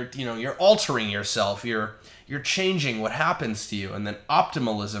altering yourself. You're changing what happens to you. And then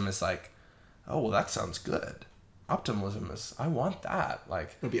optimalism is like, oh, well, that sounds good. Optimalism is, I want that.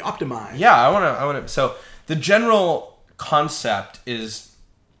 It'll be optimized. Yeah, I want to. So the general concept is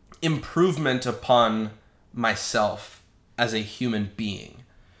improvement upon myself as a human being.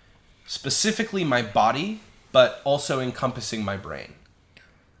 Specifically my body, but also encompassing my brain.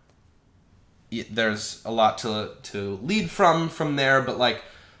 There's a lot to lead from there, but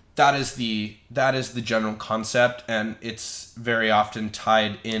that is the general concept, and it's very often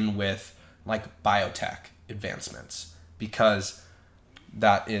tied in with biotech advancements, because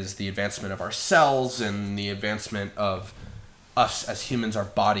that is the advancement of our cells and the advancement of us as humans, our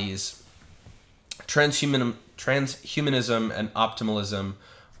bodies. Transhumanism and optimalism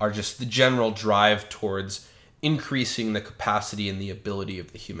are just the general drive towards increasing the capacity and the ability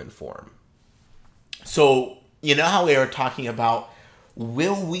of the human form. So, you know how we were talking about,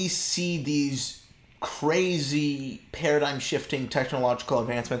 will we see these crazy paradigm-shifting technological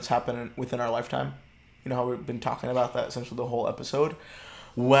advancements happen within our lifetime? You know how we've been talking about that essentially the whole episode?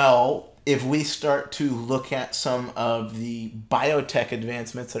 Well, if we start to look at some of the biotech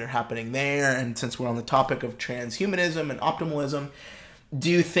advancements that are happening there, and since we're on the topic of transhumanism and optimalism, do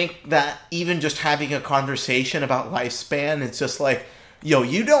you think that even just having a conversation about lifespan, it's just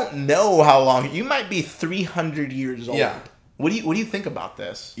you don't know how long, you might be 300 years old. Yeah. What do you think about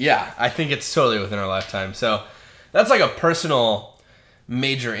this? Yeah, I think it's totally within our lifetime. So that's a personal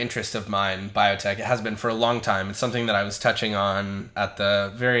major interest of mine, biotech. It has been for a long time. It's something that I was touching on at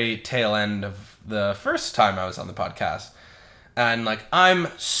the very tail end of the first time I was on the podcast. And I'm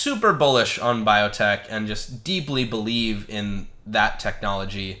super bullish on biotech and just deeply believe in that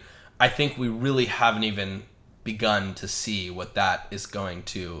technology. I think we really haven't even begun to see what that is going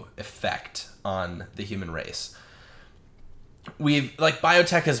to affect on the human race.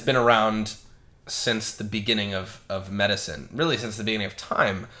 Biotech has been around since the beginning of medicine, really since the beginning of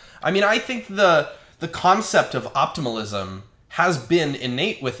time. I mean, I think the concept of optimalism has been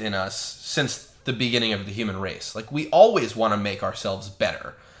innate within us since the beginning of the human race. We always want to make ourselves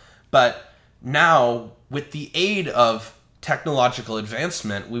better. But now, with the aid of technological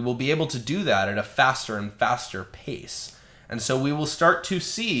advancement, we will be able to do that at a faster and faster pace. And so we will start to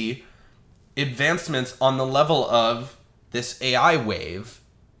see advancements on the level of this AI wave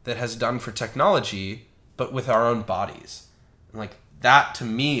that has done for technology, but with our own bodies. And that to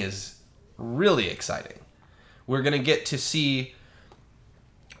me is really exciting. We're going to get to see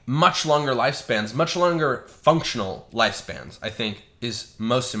much longer lifespans, much longer functional lifespans, I think is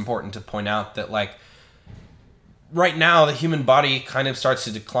most important to point out that right now the human body kind of starts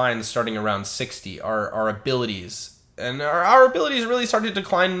to decline starting around 60. Our abilities and our abilities really start to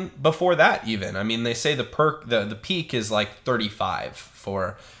decline before that even. I mean, they say the peak is 35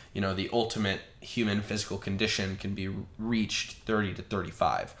 for, the ultimate human physical condition can be reached 30 to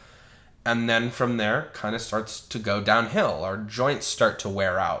 35. And then from there kind of starts to go downhill. Our joints start to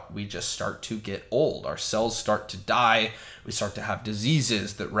wear out. We just start to get old. Our cells start to die. We start to have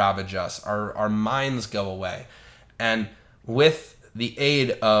diseases that ravage us. Our minds go away. And with the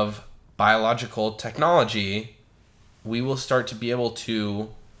aid of biological technology, we will start to be able to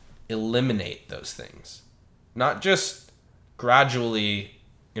eliminate those things. Not just gradually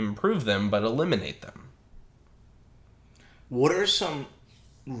improve them, but eliminate them. What are some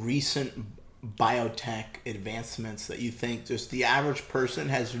recent biotech advancements that you think just the average person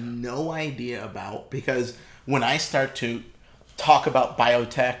has no idea about? Because when I start to talk about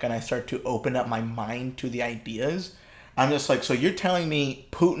biotech and I start to open up my mind to the ideas, I'm just so you're telling me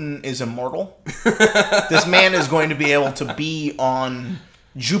Putin is immortal? This man is going to be able to be on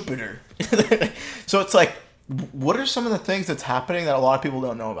Jupiter So it's like, what are some of the things that's happening that a lot of people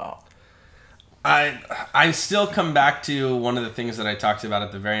don't know about? I still come back to one of the things that I talked about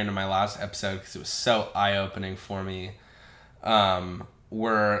at the very end of my last episode because it was so eye-opening for me.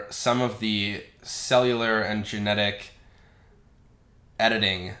 Were some of the cellular and genetic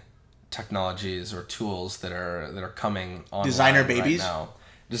editing technologies or tools that are coming online Designer babies? right now.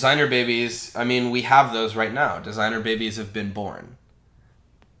 Designer babies, I mean, we have those right now. Designer babies have been born.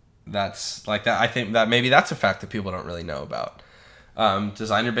 That's like that. I think that maybe that's a fact that people don't really know about.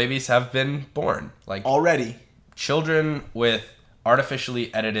 Designer babies have been born. Like Already. children with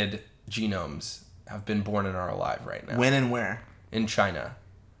artificially edited genomes have been born and are alive right now. When and where? In China.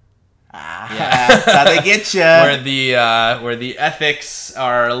 That's how they get you. Where the ethics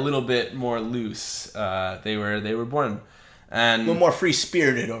are a little bit more loose. They were born and A little more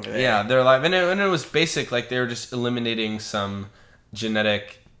free-spirited over there. yeah, they're alive, and it was basic. Like they were just eliminating some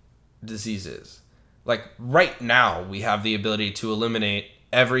genetic diseases. Like right now, we have the ability to eliminate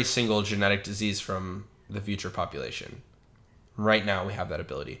every single genetic disease from the future population. Right now, we have that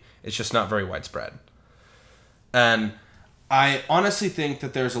ability. It's just not very widespread. And I honestly think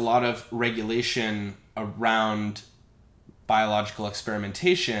that there's a lot of regulation around biological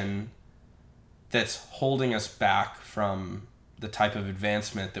experimentation that's holding us back from the type of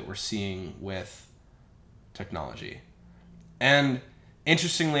advancement that we're seeing with technology. And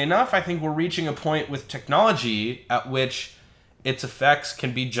interestingly enough, I think we're reaching a point with technology at which its effects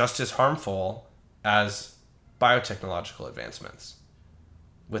can be just as harmful as biotechnological advancements.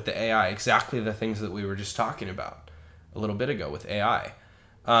 With the AI, exactly the things that we were just talking about a little bit ago with AI.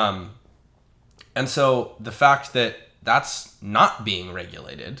 And so the fact that that's not being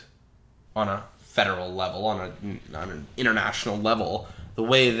regulated on a federal level, on an international level, the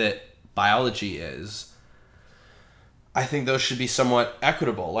way that biology is, I think those should be somewhat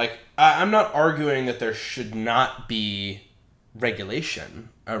equitable. Like, I'm not arguing that there should not be regulation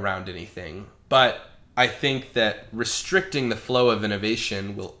around anything, but I think that restricting the flow of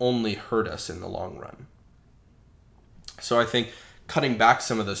innovation will only hurt us in the long run. So I think cutting back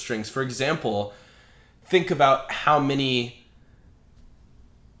some of those strings, for example, think about how many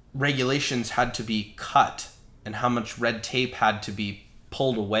regulations had to be cut and how much red tape had to be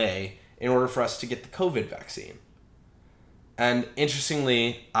pulled away in order for us to get the COVID vaccine. And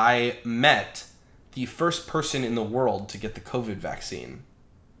interestingly, I met the first person in the world to get the COVID vaccine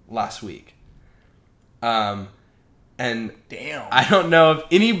last week. And Damn. I don't know if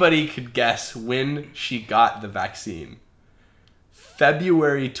anybody could guess when she got the vaccine.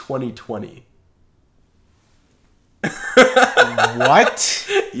 February 2020. What?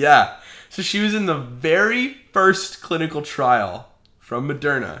 Yeah. So she was in the very first clinical trial from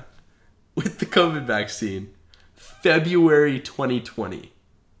Moderna with the COVID vaccine. February 2020.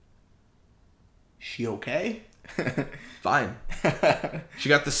 She okay? Fine. She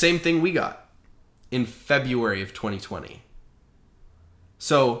got the same thing we got in February of 2020.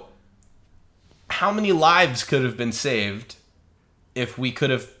 So, how many lives could have been saved if we could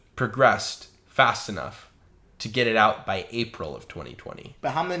have progressed fast enough to get it out by April of 2020?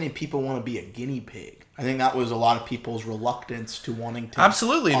 But how many people want to be a guinea pig? I think that was a lot of people's reluctance to wanting to.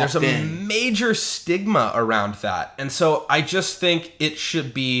 Absolutely. There's opt a in. major stigma around that. And so I just think it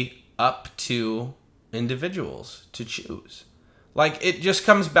should be up to individuals to choose. Like, it just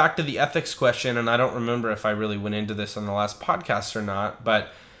comes back to the ethics question, and I don't remember if I really went into this on the last podcast or not, but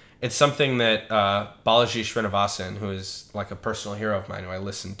it's something that Balaji Srinivasan, who is like a personal hero of mine, who I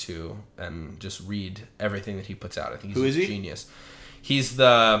listen to and just read everything that he puts out. I think he's a genius. He's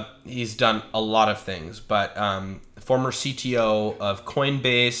done a lot of things, but former CTO of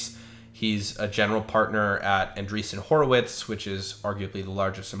Coinbase. He's a general partner at Andreessen Horowitz, which is arguably the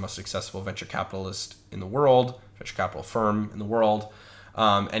largest and most successful venture capitalist in the world, venture capital firm in the world.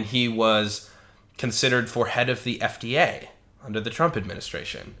 And he was considered for head of the FDA under the Trump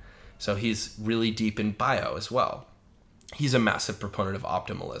administration. So he's really deep in bio as well. He's a massive proponent of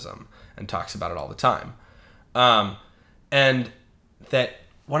optimalism and talks about it all the time. And that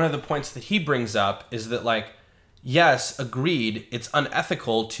one of the points that he brings up is that, like, yes, agreed, it's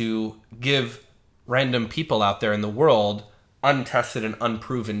unethical to give random people out there in the world untested and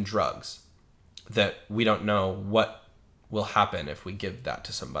unproven drugs that we don't know what will happen if we give that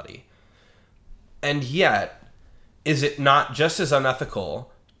to somebody. And yet, is it not just as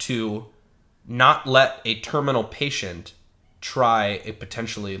unethical to not let a terminal patient try a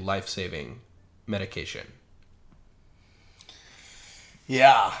potentially life-saving medication?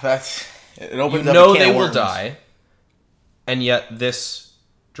 Yeah, it opens You up know a can they of will worms. die, and yet this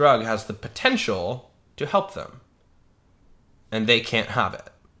drug has the potential to help them, and they can't have it.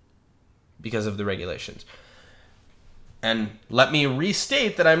 because of the regulations. And let me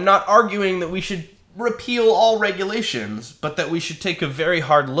restate that I'm not arguing that we should repeal all regulations, but that we should take a very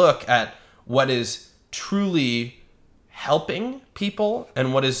hard look at what is truly helping people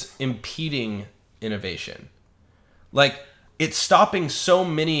and what is impeding innovation. Like, it's stopping so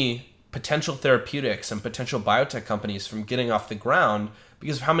many potential therapeutics and potential biotech companies from getting off the ground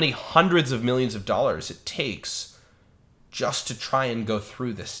because of how many hundreds of millions of dollars it takes just to try and go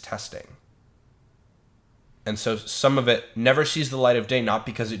through this testing. And so some of it never sees the light of day, not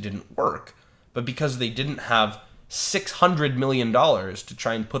because it didn't work, but because they didn't have $600 million to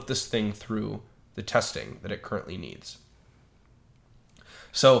try and put this thing through the testing that it currently needs.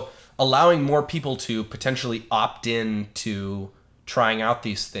 So allowing more people to potentially opt in to trying out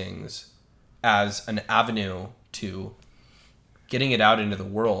these things as an avenue to getting it out into the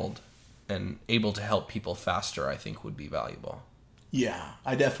world and able to help people faster, I think would be valuable. Yeah,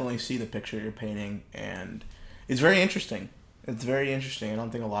 I definitely see the picture you're painting, and it's very interesting. It's very interesting. I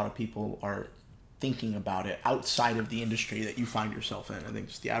don't think a lot of people are thinking about it outside of the industry that you find yourself in. I think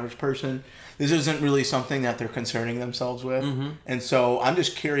just the average person, this isn't really something that they're concerning themselves with. And so I'm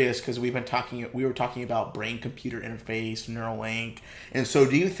just curious because we were talking about brain-computer interface, Neuralink. And so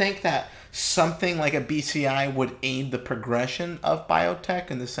do you think that something like a BCI would aid the progression of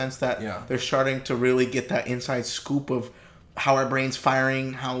biotech in the sense that they're starting to really get that inside scoop of how our brain's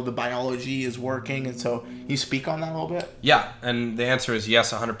firing, how the biology is working? And so you speak on that a little bit? Yeah, and the answer is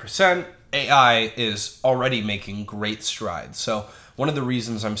yes, 100%. AI is already making great strides. So one of the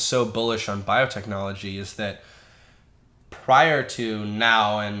reasons I'm so bullish on biotechnology is that prior to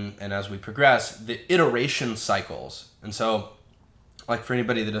now and as we progress, the iteration cycles. And so, like, for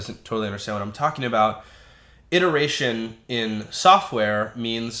anybody that doesn't totally understand what I'm talking about, iteration in software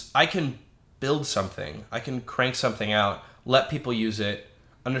means I can build something, I can crank something out, let people use it,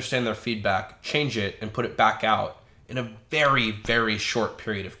 understand their feedback, change it, and put it back out in a very, very short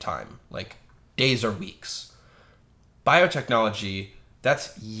period of time, like days or weeks. Biotechnology,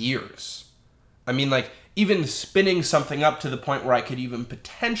 that's years. I mean, like, even spinning something up to the point where I could even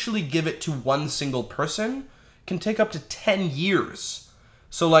potentially give it to one single person can take up to 10 years.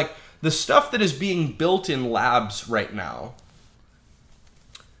 So, like, the stuff that is being built in labs right now,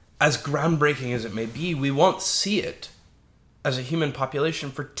 as groundbreaking as it may be, we won't see it as a human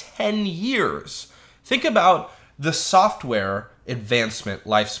population for 10 years. Think about the software advancement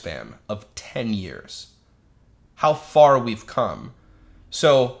lifespan of 10 years. How far we've come.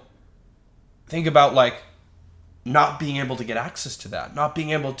 So think about, like, not being able to get access to that, not being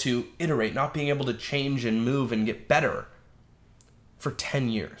able to iterate, not being able to change and move and get better for 10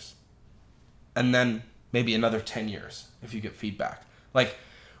 years. And then maybe another 10 years if you get feedback. Like,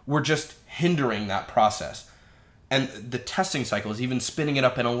 we're just hindering that process. And the testing cycles, even spinning it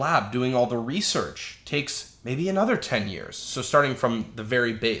up in a lab, doing all the research, takes maybe another 10 years. So starting from the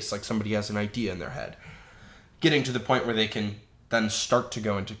very base, like somebody has an idea in their head, getting to the point where they can then start to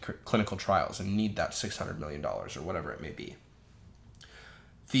go into clinical trials and need that $600 million or whatever it may be.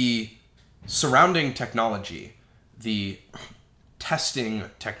 The surrounding technology, the testing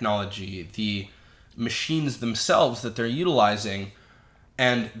technology, the machines themselves that they're utilizing,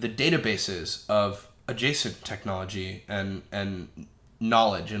 and the databases of adjacent technology and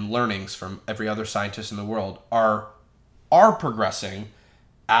knowledge and learnings from every other scientist in the world are progressing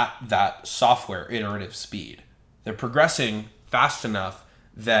at that software iterative speed. They're progressing fast enough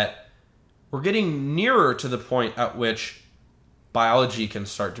that we're getting nearer to the point at which biology can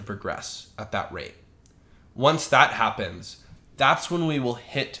start to progress at that rate. Once that happens, that's when we will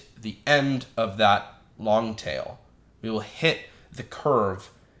hit the end of that long tail. We will hit the curve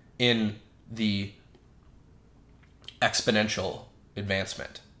in the exponential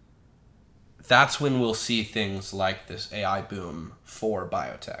advancement. That's when we'll see things like this AI boom for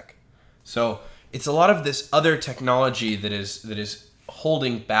biotech. So it's a lot of this other technology that is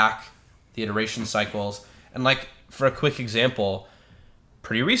holding back the iteration cycles. And, like, for a quick example,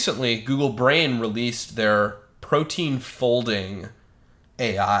 pretty recently, Google Brain released their protein folding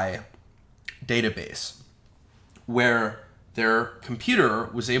AI database, where their computer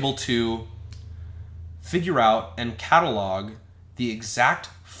was able to figure out and catalog the exact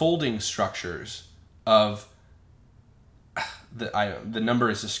folding structures of the number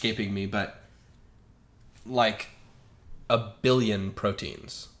is escaping me, but like 1 billion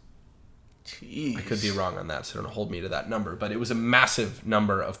proteins. Jeez. I could be wrong on that, so don't hold me to that number, but it was a massive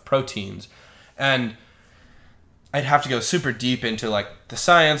number of proteins. And I'd have to go super deep into, like, the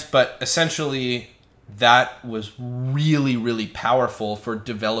science, but essentially that was really, really powerful for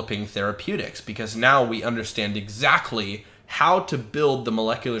developing therapeutics, because now we understand exactly how to build the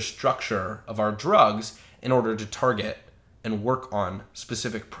molecular structure of our drugs in order to target and work on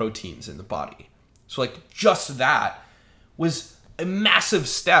specific proteins in the body. So like just that was a massive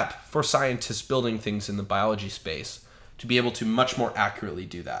step for scientists building things in the biology space to be able to much more accurately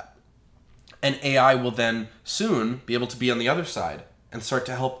do that. And AI will then soon be able to be on the other side and start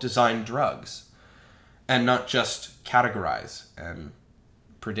to help design drugs and not just categorize and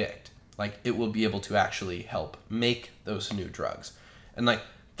predict. Like it will be able to actually help make those new drugs. And like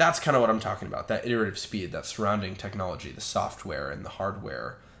that's kind of what I'm talking about, that iterative speed, that surrounding technology, the software and the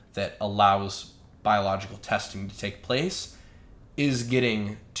hardware that allows biological testing to take place is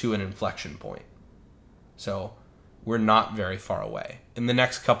getting to an inflection point. So we're not very far away. In the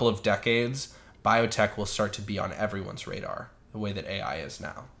next couple of decades, biotech will start to be on everyone's radar, the way that AI is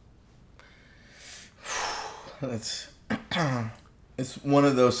now. It's one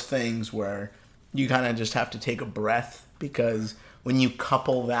of those things where you kind of just have to take a breath, because when you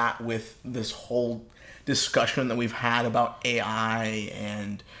couple that with this whole discussion that we've had about AI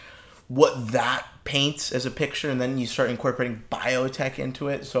and what that paints as a picture, and then you start incorporating biotech into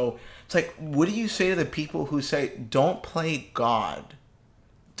it. So it's like, what do you say to the people who say, don't play God?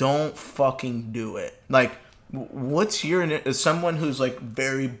 Don't fucking do it. Like, what's your, as someone who's like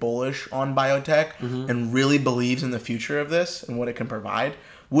very bullish on biotech and really believes in the future of this and what it can provide,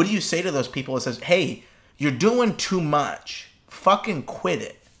 what do you say to those people that says, hey, you're doing too much, fucking quit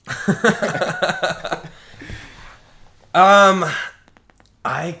it?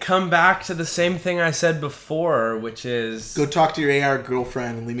 I come back to the same thing I said before, which is go talk to your AR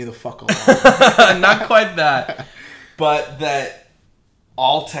girlfriend and leave me the fuck alone. not quite that, but that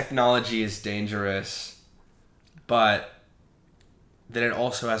all technology is dangerous, but that it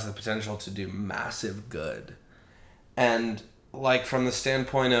also has the potential to do massive good. And like from the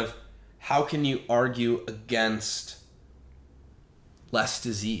standpoint of how can you argue against less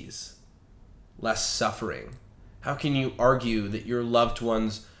disease, less suffering? How can you argue that your loved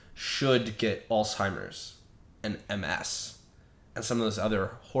ones should get Alzheimer's and MS and some of those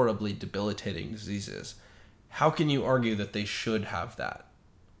other horribly debilitating diseases? How can you argue that they should have that?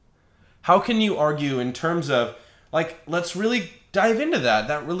 How can you argue in terms of, like, let's really dive into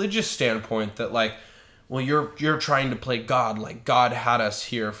that religious standpoint that, like, well, you're trying to play God, like God had us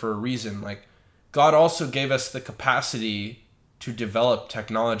here for a reason. Like, God also gave us the capacity to develop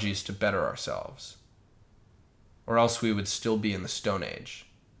technologies to better ourselves, or else we would still be in the Stone Age.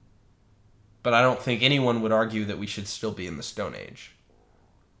 But I don't think anyone would argue that we should still be in the Stone Age.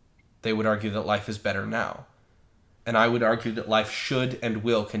 They would argue that life is better now. And I would argue that life should and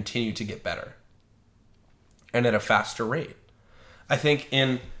will continue to get better, and at a faster rate. I think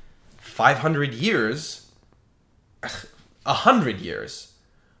in 500 years, 100 years,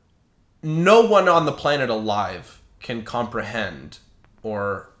 no one on the planet alive can comprehend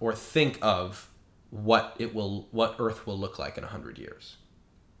or think of what Earth will look like in 100 years.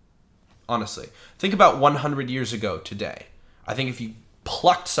 Honestly, think about 100 years ago today. I think if you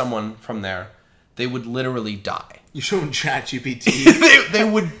plucked someone from there, they would literally die. You show them ChatGPT. they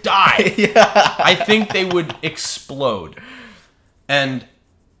would die. Yeah. I think they would explode. And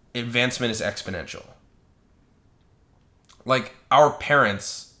advancement is exponential. Like, our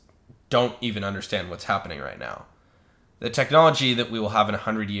parents don't even understand what's happening right now. The technology that we will have in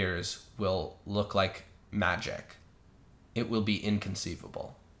 100 years will look like magic. It will be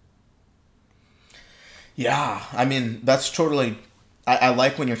inconceivable. Yeah, I mean, that's totally... I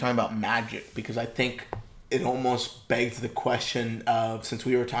like when you're talking about magic, because I think it almost begs the question of, since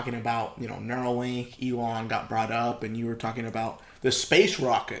we were talking about, Neuralink, Elon got brought up, and you were talking about the space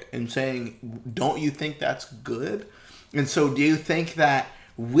rocket and saying, don't you think that's good? And so do you think that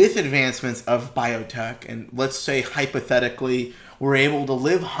with advancements of biotech, and let's say hypothetically, we're able to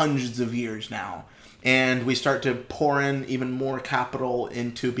live hundreds of years now, and we start to pour in even more capital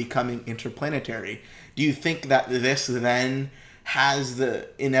into becoming interplanetary, do you think that this then has the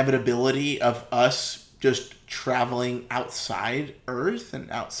inevitability of us just traveling outside Earth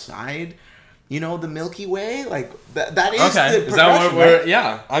and outside, the Milky Way? Like, that is okay. the progression, is that what right?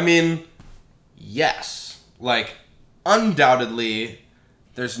 Yeah. I mean, yes. Like, undoubtedly,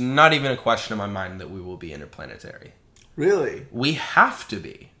 there's not even a question in my mind that we will be interplanetary. Really? We have to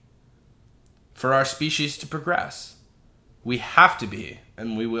be. For our species to progress. We have to be,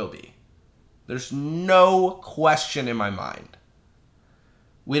 and we will be. There's no question in my mind.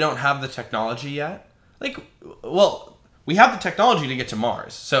 We don't have the technology yet. We have the technology to get to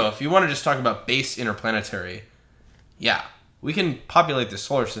Mars. So if you want to just talk about base interplanetary, yeah, we can populate the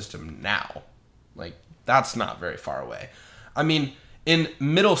solar system now. Like, that's not very far away. I mean, in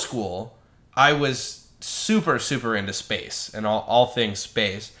middle school, I was super, super into space and all things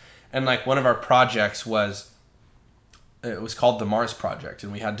space. And like one of our projects was, it was called the Mars Project,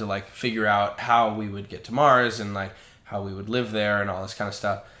 and we had to like figure out how we would get to Mars and like how we would live there and all this kind of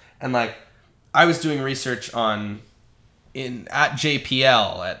stuff. And like I was doing research at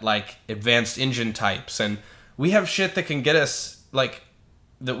JPL at like advanced engine types, and we have shit that can get us like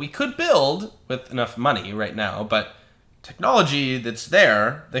that we could build with enough money right now, but technology that's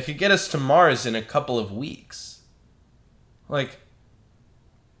there that could get us to Mars in a couple of weeks. Like,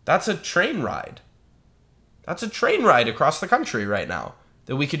 that's a train ride. That's a train ride across the country right now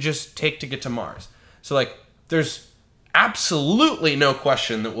that we could just take to get to Mars. So like, there's absolutely no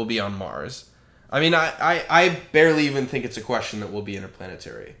question that we'll be on Mars. I mean, I barely even think it's a question that we'll be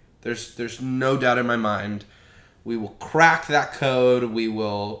interplanetary. There's no doubt in my mind. We will crack that code. We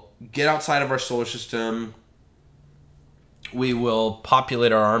will get outside of our solar system. We will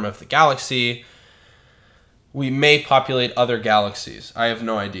populate our arm of the galaxy. We may populate other galaxies. I have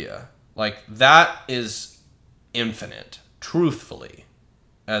no idea. Like, that is infinite, truthfully,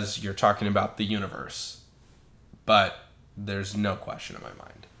 as you're talking about the universe. But there's no question in my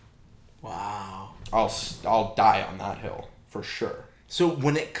mind. Wow. I'll die on that hill, for sure. So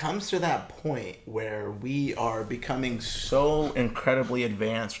when it comes to that point where we are becoming so incredibly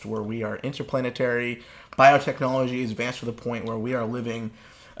advanced, where we are interplanetary, biotechnology is advanced to the point where we are living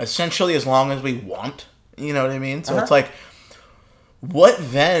essentially as long as we want, you know what I mean? So it's like, what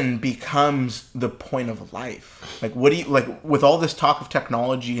then becomes the point of life? Like, what do you, like, with all this talk of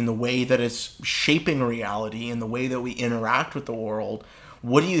technology and the way that it's shaping reality and the way that we interact with the world,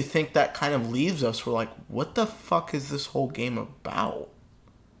 what do you think that kind of leaves us? We're like, what the fuck is this whole game about?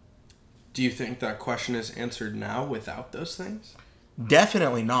 Do you think that question is answered now without those things?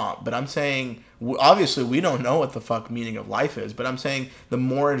 Definitely not. But I'm saying, obviously, we don't know what the fuck meaning of life is. But I'm saying the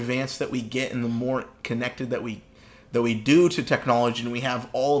more advanced that we get and the more connected that we do to technology and we have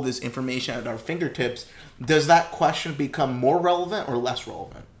all of this information at our fingertips, does that question become more relevant or less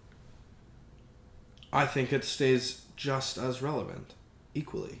relevant? I think it stays just as relevant.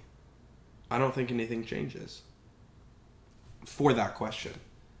 Equally. I don't think anything changes for that question.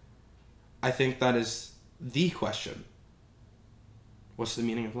 I think that is the question. What's the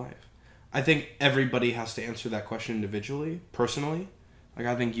meaning of life? I think everybody has to answer that question individually, personally. Like,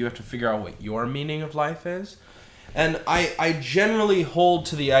 I think you have to figure out what your meaning of life is. And I generally hold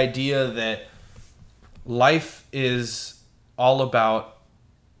to the idea that life is all about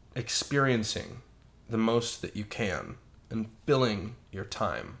experiencing the most that you can and filling your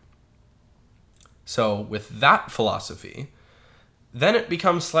time. So with that philosophy, then it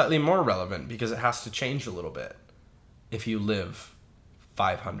becomes slightly more relevant because it has to change a little bit. If you live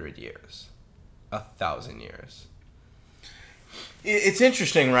 500 years, 1,000 years. It's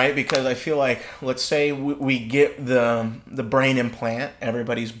interesting, right? Because I feel like, let's say we get the brain implant,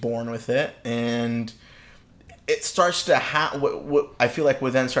 everybody's born with it, and it starts to what I feel like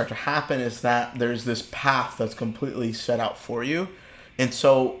would then start to happen is that there's this path that's completely set out for you. And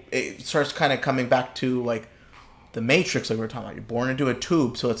so it starts kind of coming back to like the Matrix, like we were talking about. You're born into a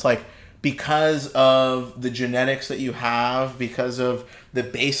tube. So it's like, because of the genetics that you have, because of the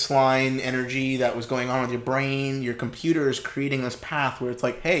baseline energy that was going on with your brain, your computer is creating this path where it's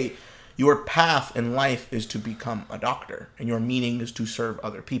like, hey, your path in life is to become a doctor and your meaning is to serve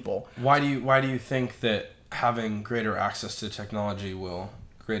other people. Why do you think that having greater access to technology will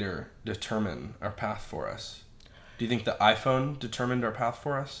greater determine our path for us? Do you think the iPhone determined our path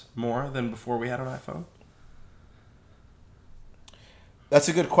for us more than before we had an iPhone? That's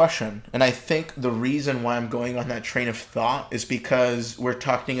a good question. And I think the reason why I'm going on that train of thought is because we're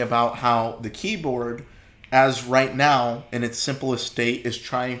talking about how the keyboard, as right now, in its simplest state, is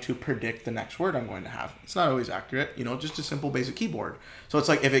trying to predict the next word I'm going to have. It's not always accurate, just a simple basic keyboard. So it's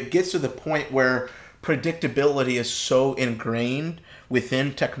like, if it gets to the point where predictability is so ingrained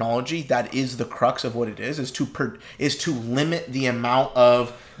within technology, that is the crux of what it is to limit the amount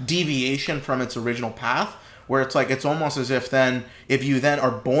of deviation from its original path, where it's like, it's almost as if then, if you then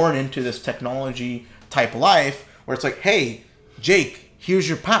are born into this technology type life, where it's like, hey, Jake, here's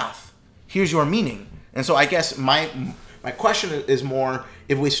your path, here's your meaning. And so I guess my question is more,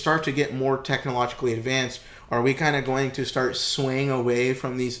 if we start to get more technologically advanced, are we kind of going to start swaying away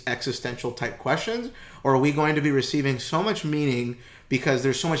from these existential type questions? Or are we going to be receiving so much meaning because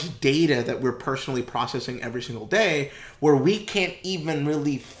there's so much data that we're personally processing every single day, where we can't even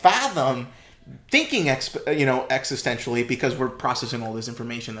really fathom thinking existentially, because we're processing all this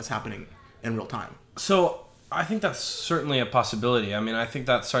information that's happening in real time? So I think that's certainly a possibility. I mean, I think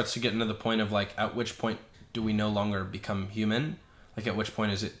that starts to get into the point of like, at which point do we no longer become human? Like, at which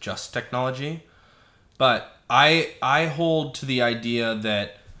point is it just technology? But I hold to the idea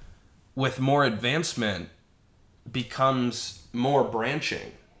that with more advancement becomes more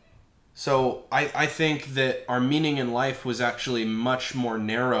branching. So I think that our meaning in life was actually much more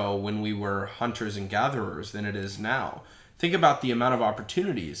narrow when we were hunters and gatherers than it is now. Think about the amount of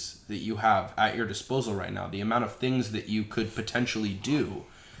opportunities that you have at your disposal right now, the amount of things that you could potentially do.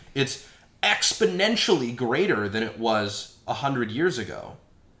 It's exponentially greater than it was 100 years ago.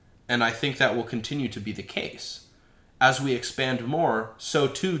 And I think that will continue to be the case. As we expand more, so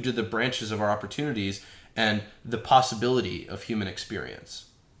too do the branches of our opportunities and the possibility of human experience.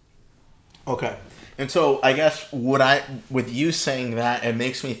 Okay. And so I guess with you saying that, it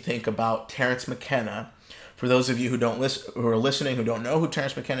makes me think about Terence McKenna. For those of you who are listening, who don't know who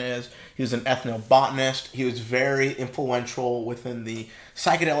Terence McKenna is, he was an ethnobotanist. He was very influential within the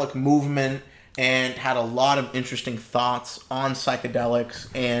psychedelic movement and had a lot of interesting thoughts on psychedelics.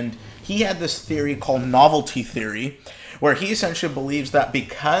 And he had this theory called novelty theory, where he essentially believes that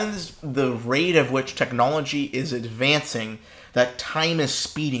because the rate of which technology is advancing, that time is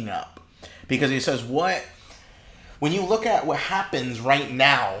speeding up. Because he says, when you look at what happens right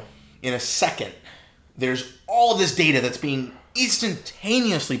now in a second, there's all this data that's being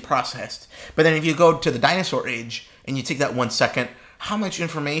instantaneously processed. But then if you go to the dinosaur age and you take that 1 second, how much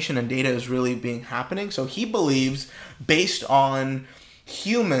information and data is really being happening? So he believes, based on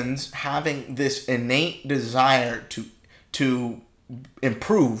humans having this innate desire to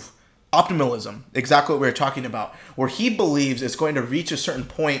improve, optimalism, exactly what we were talking about, where he believes it's going to reach a certain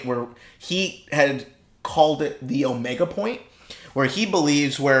point where he had called it the omega point, where he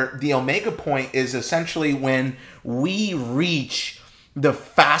believes where the omega point is essentially when we reach the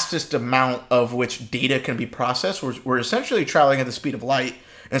fastest amount of which data can be processed. We're essentially traveling at the speed of light.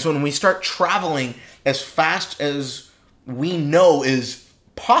 And so when we start traveling as fast as we know is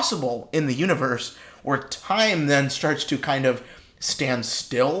possible in the universe, where time then starts to kind of stand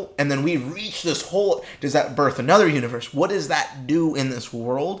still, and then we reach this whole, does that birth another universe? What does that do in this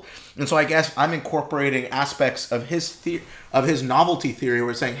world? And so I guess I'm incorporating aspects of his novelty theory,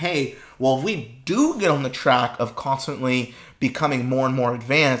 where it's saying, hey, well, if we do get on the track of constantly becoming more and more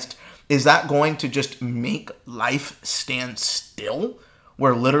advanced, is that going to just make life stand still,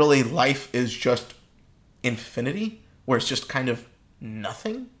 where literally life is just infinity, where it's just kind of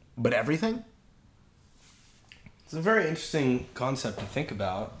nothing but everything? It's a very interesting concept to think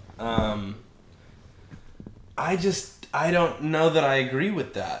about. I don't know that I agree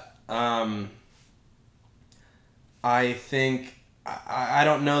with that. I think I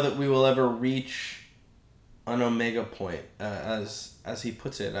don't know that we will ever reach an omega point, as he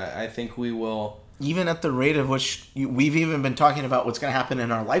puts it. I think we will, even at the rate of which we've even been talking about what's going to happen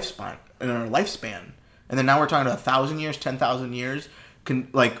in our lifespan, and then now we're talking about 1,000 years, 10,000 years,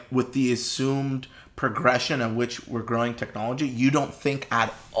 with the assumed progression of which we're growing technology. You don't think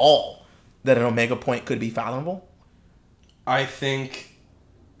at all that an omega point could be fathomable? I think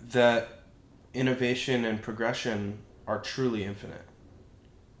that innovation and progression are truly infinite.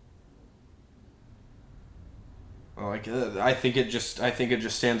 I think it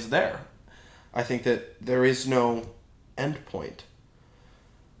just stands there. I think that there is no end point.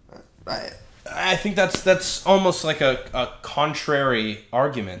 I think that's almost like a contrary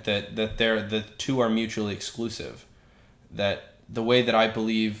argument that the two are mutually exclusive. That the way that I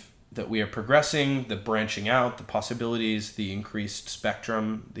believe that we are progressing, the branching out, the possibilities, the increased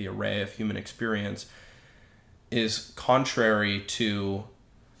spectrum, the array of human experience is contrary to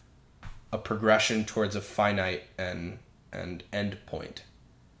a progression towards a finite and end point.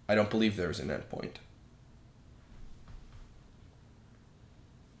 I don't believe there is an end point.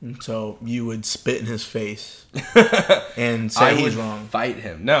 And so you would spit in his face and say he's wrong. I would fight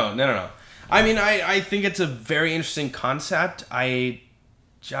him. No. I mean, I think it's a very interesting concept. I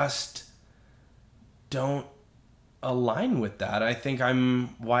just don't align with that. I think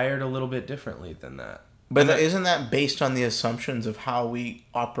I'm wired a little bit differently than that. But isn't that based on the assumptions of how we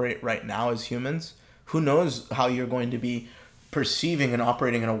operate right now as humans? Who knows how you're going to be perceiving and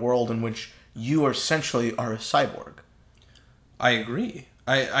operating in a world in which you essentially are a cyborg? I agree.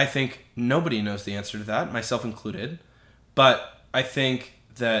 I think nobody knows the answer to that, myself included. But I think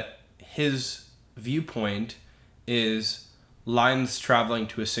that his viewpoint is lines traveling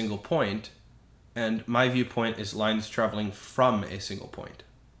to a single point, and my viewpoint is lines traveling from a single point.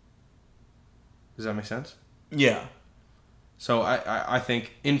 Does that make sense? Yeah. So I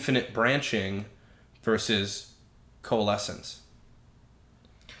think infinite branching versus coalescence.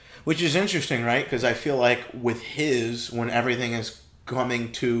 Which is interesting, right? Because I feel like with when everything is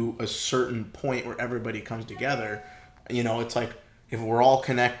coming to a certain point where everybody comes together, it's like if we're all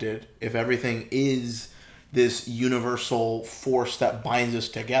connected, if everything is this universal force that binds us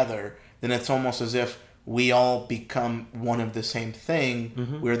together, then it's almost as if we all become one of the same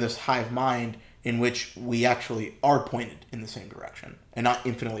thing. We're this hive mind in which we actually are pointed in the same direction and not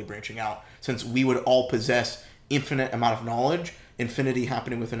infinitely branching out, since we would all possess infinite amount of knowledge, infinity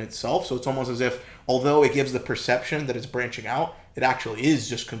happening within itself. So it's almost as if, although it gives the perception that it's branching out, it actually is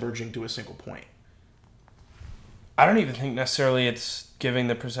just converging to a single point. I don't even think necessarily it's giving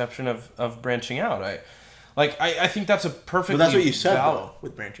the perception of branching out. I think that's a perfectly But that's what you said, though,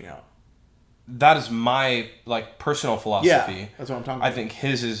 with branching out. That is my personal philosophy. Yeah, that's what I'm talking about. I think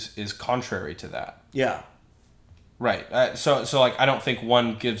his is contrary to that. Yeah. Right. So I don't think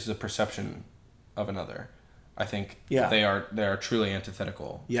one gives the perception of another. I think they are truly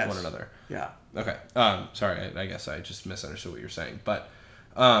antithetical to one another. Yeah. Okay. Sorry. I guess I just misunderstood what you're saying, but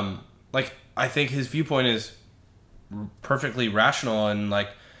I think his viewpoint is perfectly rational and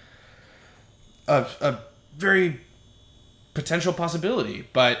a very potential possibility,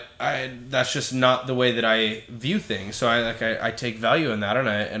 but that's just not the way that I view things. So I take value in that,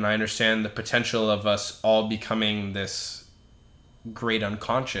 and I understand the potential of us all becoming this great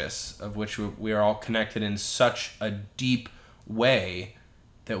unconscious of which we are all connected in such a deep way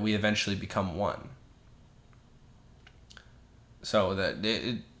that we eventually become one. So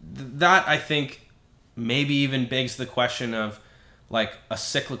that I think maybe even begs the question of a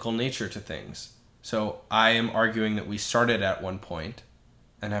cyclical nature to things. So I am arguing that we started at one point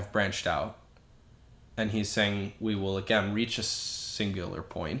and have branched out. And he's saying we will again reach a singular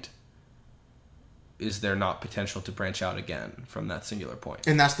point. Is there not potential to branch out again from that singular point?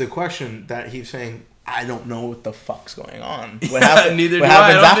 And that's the question that he's saying, I don't know what the fuck's going on. Neither do I.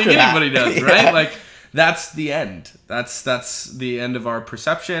 I don't think anybody does, right? That's the end. That's the end of our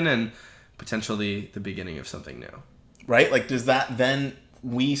perception and potentially the beginning of something new. Right? Does that then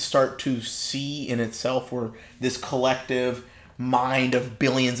we start to see in itself, where this collective mind of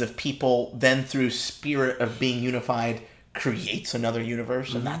billions of people then through spirit of being unified creates another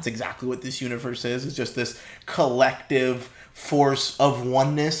universe? And that's exactly what this universe is. It's just this collective force of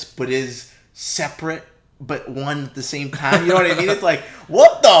oneness, but is separate but one at the same time. You know what I mean? It's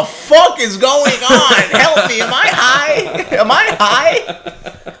what the fuck is going on? Help me. Am I high? Am I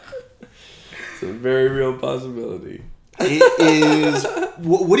high? It's a very real possibility. It is.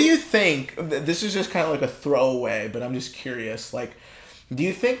 What do you think? This is just kind of a throwaway, but I'm just curious. Do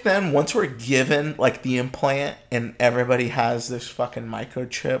you think then once we're given the implant and everybody has this fucking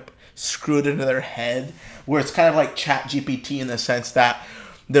microchip screwed into their head, where it's kind of like ChatGPT in the sense that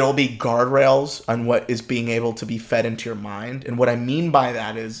there'll be guardrails on what is being able to be fed into your mind? And what I mean by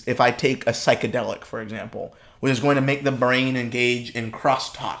that is, if I take a psychedelic, for example, which is going to make the brain engage in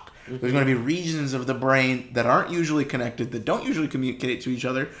crosstalk. There's going to be regions of the brain that aren't usually connected, that don't usually communicate to each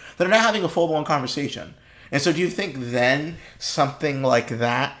other, that are not having a full-blown conversation. And so do you think then something like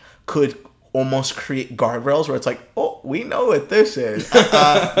that could almost create guardrails where it's oh, we know what this is.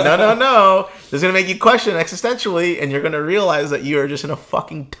 No. This is going to make you question existentially, and you're going to realize that you are just in a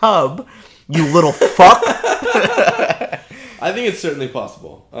fucking tub, you little fuck. I think it's certainly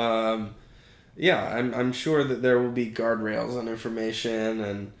possible. Yeah, I'm sure that there will be guardrails on information,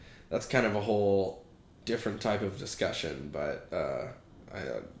 and that's kind of a whole different type of discussion. But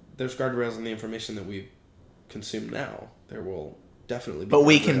there's guardrails on the information that we consume now. There will definitely be. But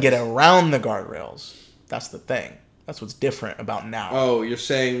we can get around the guardrails. That's the thing. That's what's different about now. Oh, you're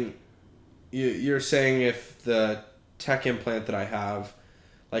saying if the tech implant that I have,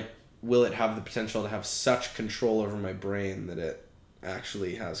 will it have the potential to have such control over my brain that it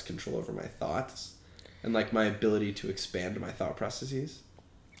actually has control over my thoughts and my ability to expand my thought processes?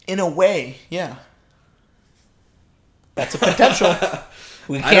 In a way, yeah. That's a potential.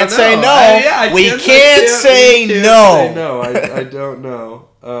 We can't say no. We can't say no. No, I don't know.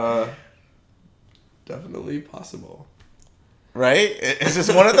 Definitely possible. Right? It's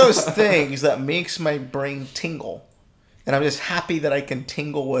just one of those things that makes my brain tingle. And I'm just happy that I can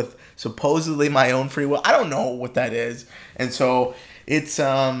tingle with supposedly my own free will. I don't know what that is. And so it's,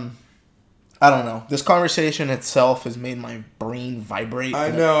 I don't know. This conversation itself has made my brain vibrate.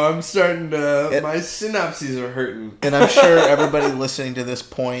 I know. I'm starting to, my synapses are hurting. And I'm sure everybody listening to this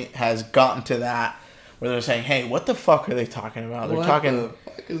point has gotten to that where they're saying, hey, what the fuck are they talking about? They're what talking, the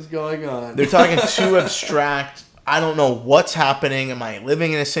fuck is going on? They're talking too abstract. I don't know what's happening. Am I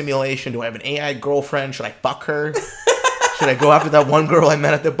living in a simulation? Do I have an AI girlfriend? Should I fuck her? Should I go after that one girl I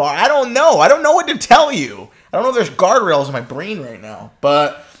met at the bar? I don't know. I don't know what to tell you. I don't know if there's guardrails in my brain right now.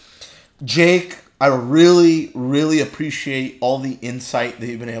 But, Jake, I really, really appreciate all the insight that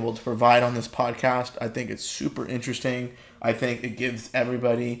you've been able to provide on this podcast. I think it's super interesting. I think it gives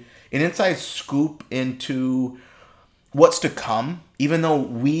everybody an inside scoop into what's to come, even though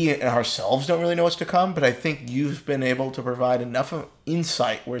we ourselves don't really know what's to come. But I think you've been able to provide enough of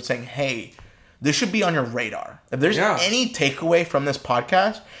insight where it's saying, hey, this should be on your radar. If there's any takeaway from this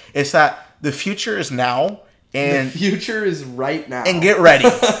podcast, it's that the future is now. And the future is right now. And get ready.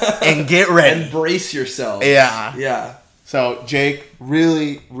 And get ready. And brace yourself. Yeah. Yeah. So, Jake,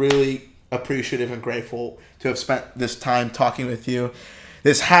 really, really appreciative and grateful to have spent this time talking with you.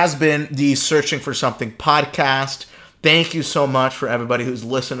 This has been the Searching for Something podcast. Thank you so much for everybody who's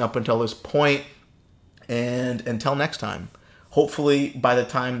listened up until this point. And until next time, hopefully by the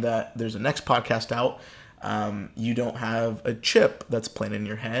time that there's a next podcast out, you don't have a chip that's playing in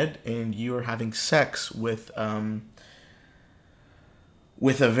your head and you are having sex with a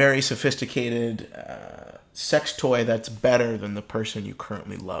very sophisticated sex toy that's better than the person you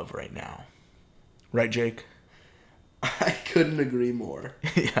currently love right now. Right, Jake? I couldn't agree more.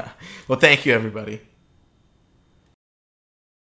 Yeah. Well, thank you, everybody.